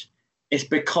end, it's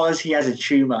because he has a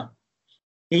tumor.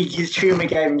 His tumor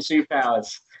gave him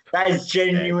superpowers. That is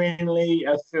genuinely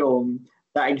a film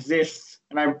that exists,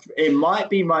 and it might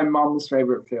be my mum's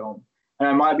favorite film, and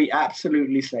I might be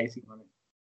absolutely slating on it.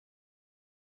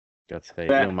 Got to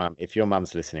say, if your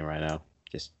mum's listening right now,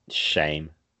 just shame.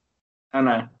 I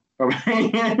know,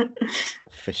 probably.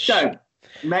 So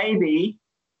maybe.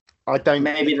 I don't.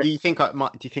 Maybe. Do you think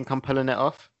do you think I'm pulling it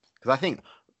off? Because I think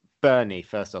Bernie.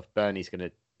 First off, Bernie's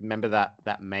gonna remember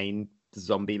that main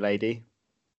zombie lady.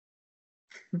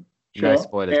 Sure. No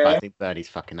spoilers, but I think Bernie's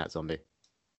fucking that zombie.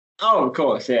 Oh, of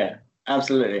course, yeah,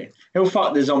 absolutely. He'll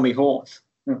fuck the zombie horse.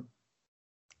 Oh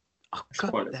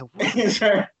God,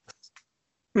 sorry.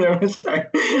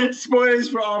 Spoilers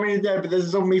for Army of the Dead, but there's a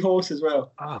zombie horse as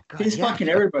well. Oh god, he's fucking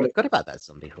everybody. I forgot about that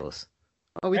zombie horse.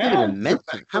 Oh, we didn't even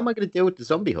mention. How am I going to deal with the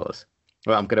zombie horse?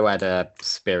 Well, I'm going to add a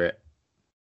spirit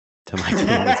to my team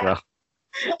as well.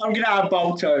 I'm going to add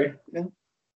Balto.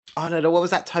 Oh no, what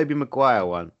was that Tobey Maguire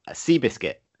one? A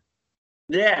Seabiscuit.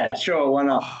 Yeah, sure, why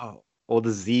not? Oh, or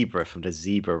the zebra from the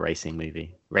Zebra racing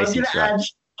movie. I'm going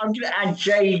to add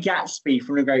Jay Gatsby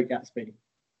from The Great Gatsby.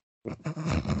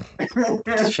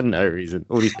 For no reason.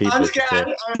 All these people. I'm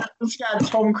scared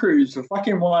Tom Cruise, so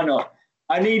fucking why not?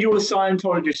 I need your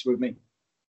Scientologists with me.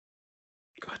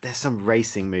 God, there's some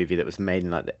racing movie that was made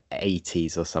in like the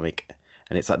 80s or something,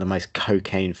 and it's like the most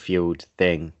cocaine-fueled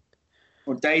thing.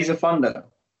 Or Days of Thunder?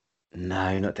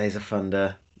 No, not Days of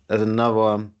Thunder. There's another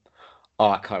one. Oh,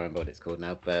 I can't remember what it's called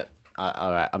now, but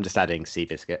all right, I'm just adding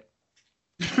Seabiscuit.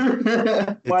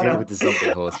 Why not? With the zombie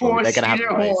horse. They're going to have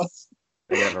a race.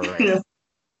 They're going to have a race. Yeah.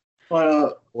 Why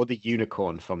not? Or the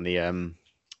unicorn from the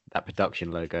that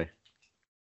production logo.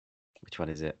 Which one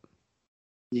is it?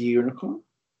 The unicorn?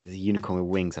 There's a unicorn with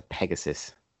wings, a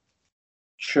Pegasus.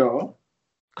 Sure.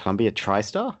 Columbia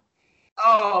TriStar?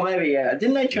 Oh, maybe, yeah.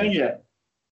 Didn't they change it?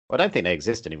 Well, I don't think they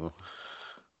exist anymore.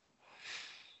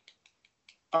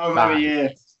 Oh, maybe, yeah.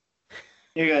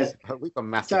 You guys. We've gone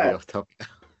massively off topic.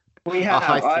 We have.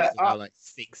 Our like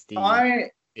 60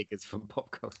 figures from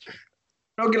pop culture.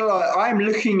 Not gonna lie, I'm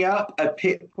looking up a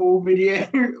Pitbull video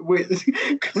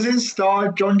because it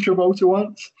starred John Travolta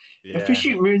once. Yeah.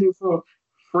 Official music for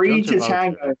Free to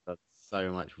Tango.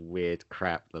 So much weird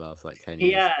crap the last like 10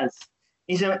 He years.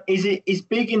 has. He's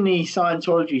big in the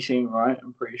Scientology scene, right?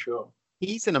 I'm pretty sure.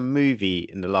 He's in a movie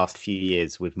in the last few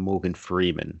years with Morgan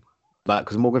Freeman. Like,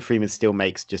 because Morgan Freeman still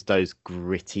makes just those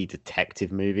gritty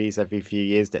detective movies every few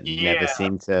years that never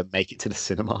seem to make it to the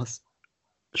cinemas.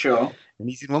 Sure. And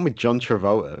he's in one with John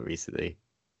Travolta recently.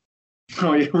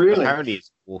 Oh, really? Apparently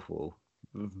it's awful.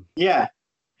 Yeah.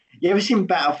 You ever seen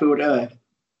Battlefield Earth?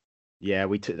 Yeah,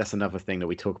 that's another thing that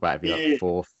we talk about every like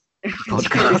fourth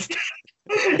podcast.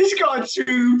 It's got a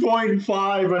 2.5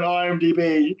 on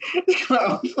IMDb. It's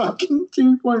got a fucking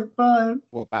 2.5.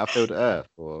 What, Battlefield Earth?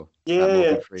 Or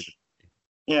yeah.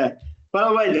 Yeah. By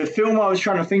the way, the film I was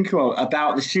trying to think of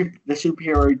about the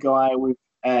superhero guy with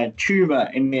tumor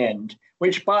in the end,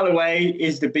 which, by the way,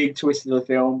 is the big twist of the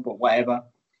film, but whatever.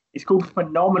 It's called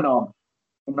Phenomenon.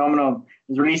 Phenomenon.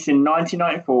 It was released in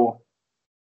 1994.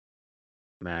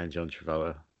 Man, John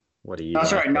Travolta. What are you? No,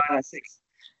 sorry, 1996.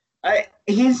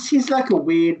 He's like a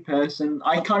weird person.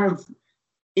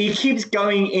 He keeps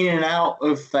going in and out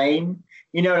of fame.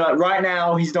 You know, like right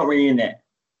now he's not really in it,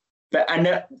 but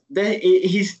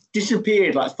he's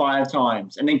disappeared like 5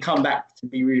 times and then come back to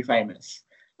be really famous.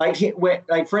 Like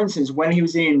for instance, when he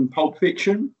was in Pulp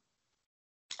Fiction,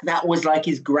 that was like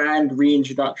his grand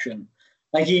reintroduction.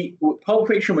 Like Pulp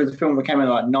Fiction was a film that came out in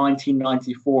like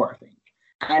 1994, I think,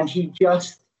 and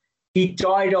he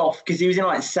died off because he was in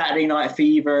like Saturday Night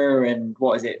Fever and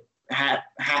what is it,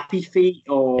 Happy Feet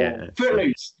or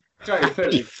Footloose? Sorry,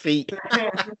 Footloose. Feet.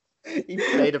 He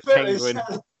played a penguin.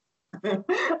 I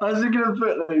was looking at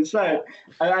Footloose. So,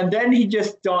 and then he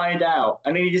just died out,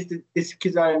 and then he just did this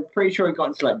because I'm pretty sure he got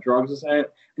into like drugs or something.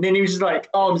 And then he was just like,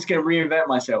 "Oh, I'm just gonna reinvent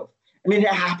myself." And then it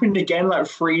happened again like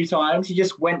 3 times. He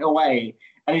just went away,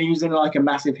 and he was in like a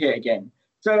massive hit again.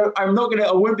 So I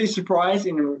wouldn't be surprised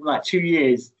in like 2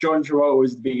 years, John Travolta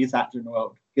was the biggest actor in the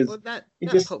world. Well, that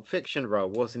Pulp Fiction role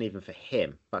wasn't even for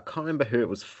him, but I can't remember who it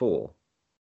was for.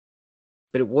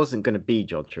 But it wasn't going to be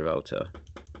John Travolta.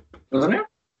 Wasn't it?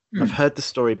 I've heard the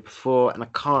story before, and I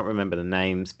can't remember the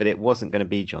names, but it wasn't going to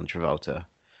be John Travolta.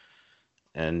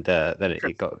 And then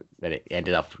it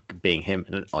ended up being him,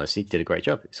 and honestly, did a great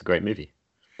job. It's a great movie.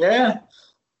 Yeah,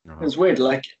 it's weird.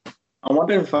 Like, I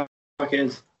wonder if it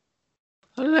is.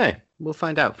 I don't know. We'll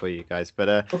find out for you guys.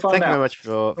 But thank you very much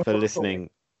for listening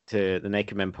to the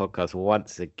Naked Men podcast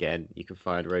once again. You can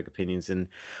find Rogue Opinions and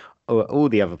all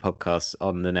the other podcasts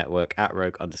on the network at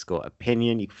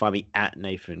Rogue_Opinion. You can find me at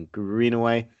Nathan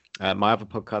Greenaway. My other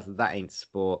podcast, That Ain't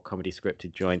Sport, comedy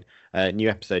scripted joint. New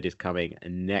episode is coming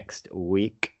next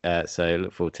week. So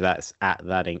look forward to that. It's at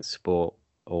That Ain't Sport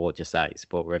or just That Ain't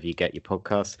Sport, wherever you get your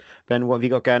podcasts. Ben, what have you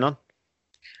got going on?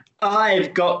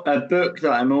 I've got a book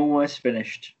that I'm almost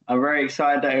finished. I'm very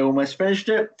excited that I almost finished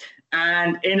it.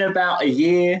 And in about a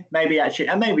year, maybe less,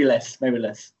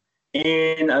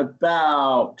 in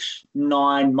about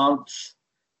 9 months,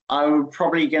 I'm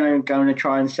probably going to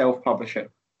try and self-publish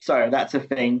it. So that's a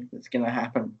thing that's going to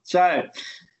happen. So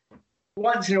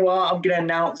once in a while, I'm going to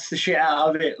announce the shit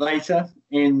out of it later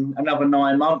in another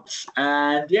 9 months.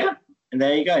 And yeah, and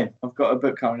there you go. I've got a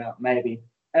book coming out, maybe.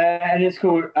 And it's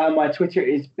called, my Twitter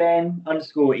is Ben_EBERT.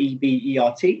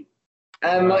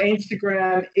 And my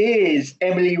Instagram is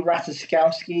Emily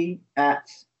Ratajkowski at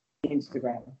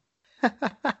Instagram.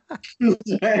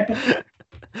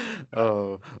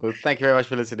 Oh, well, thank you very much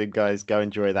for listening, guys. Go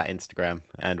enjoy that Instagram,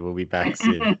 and we'll be back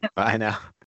soon. Bye now.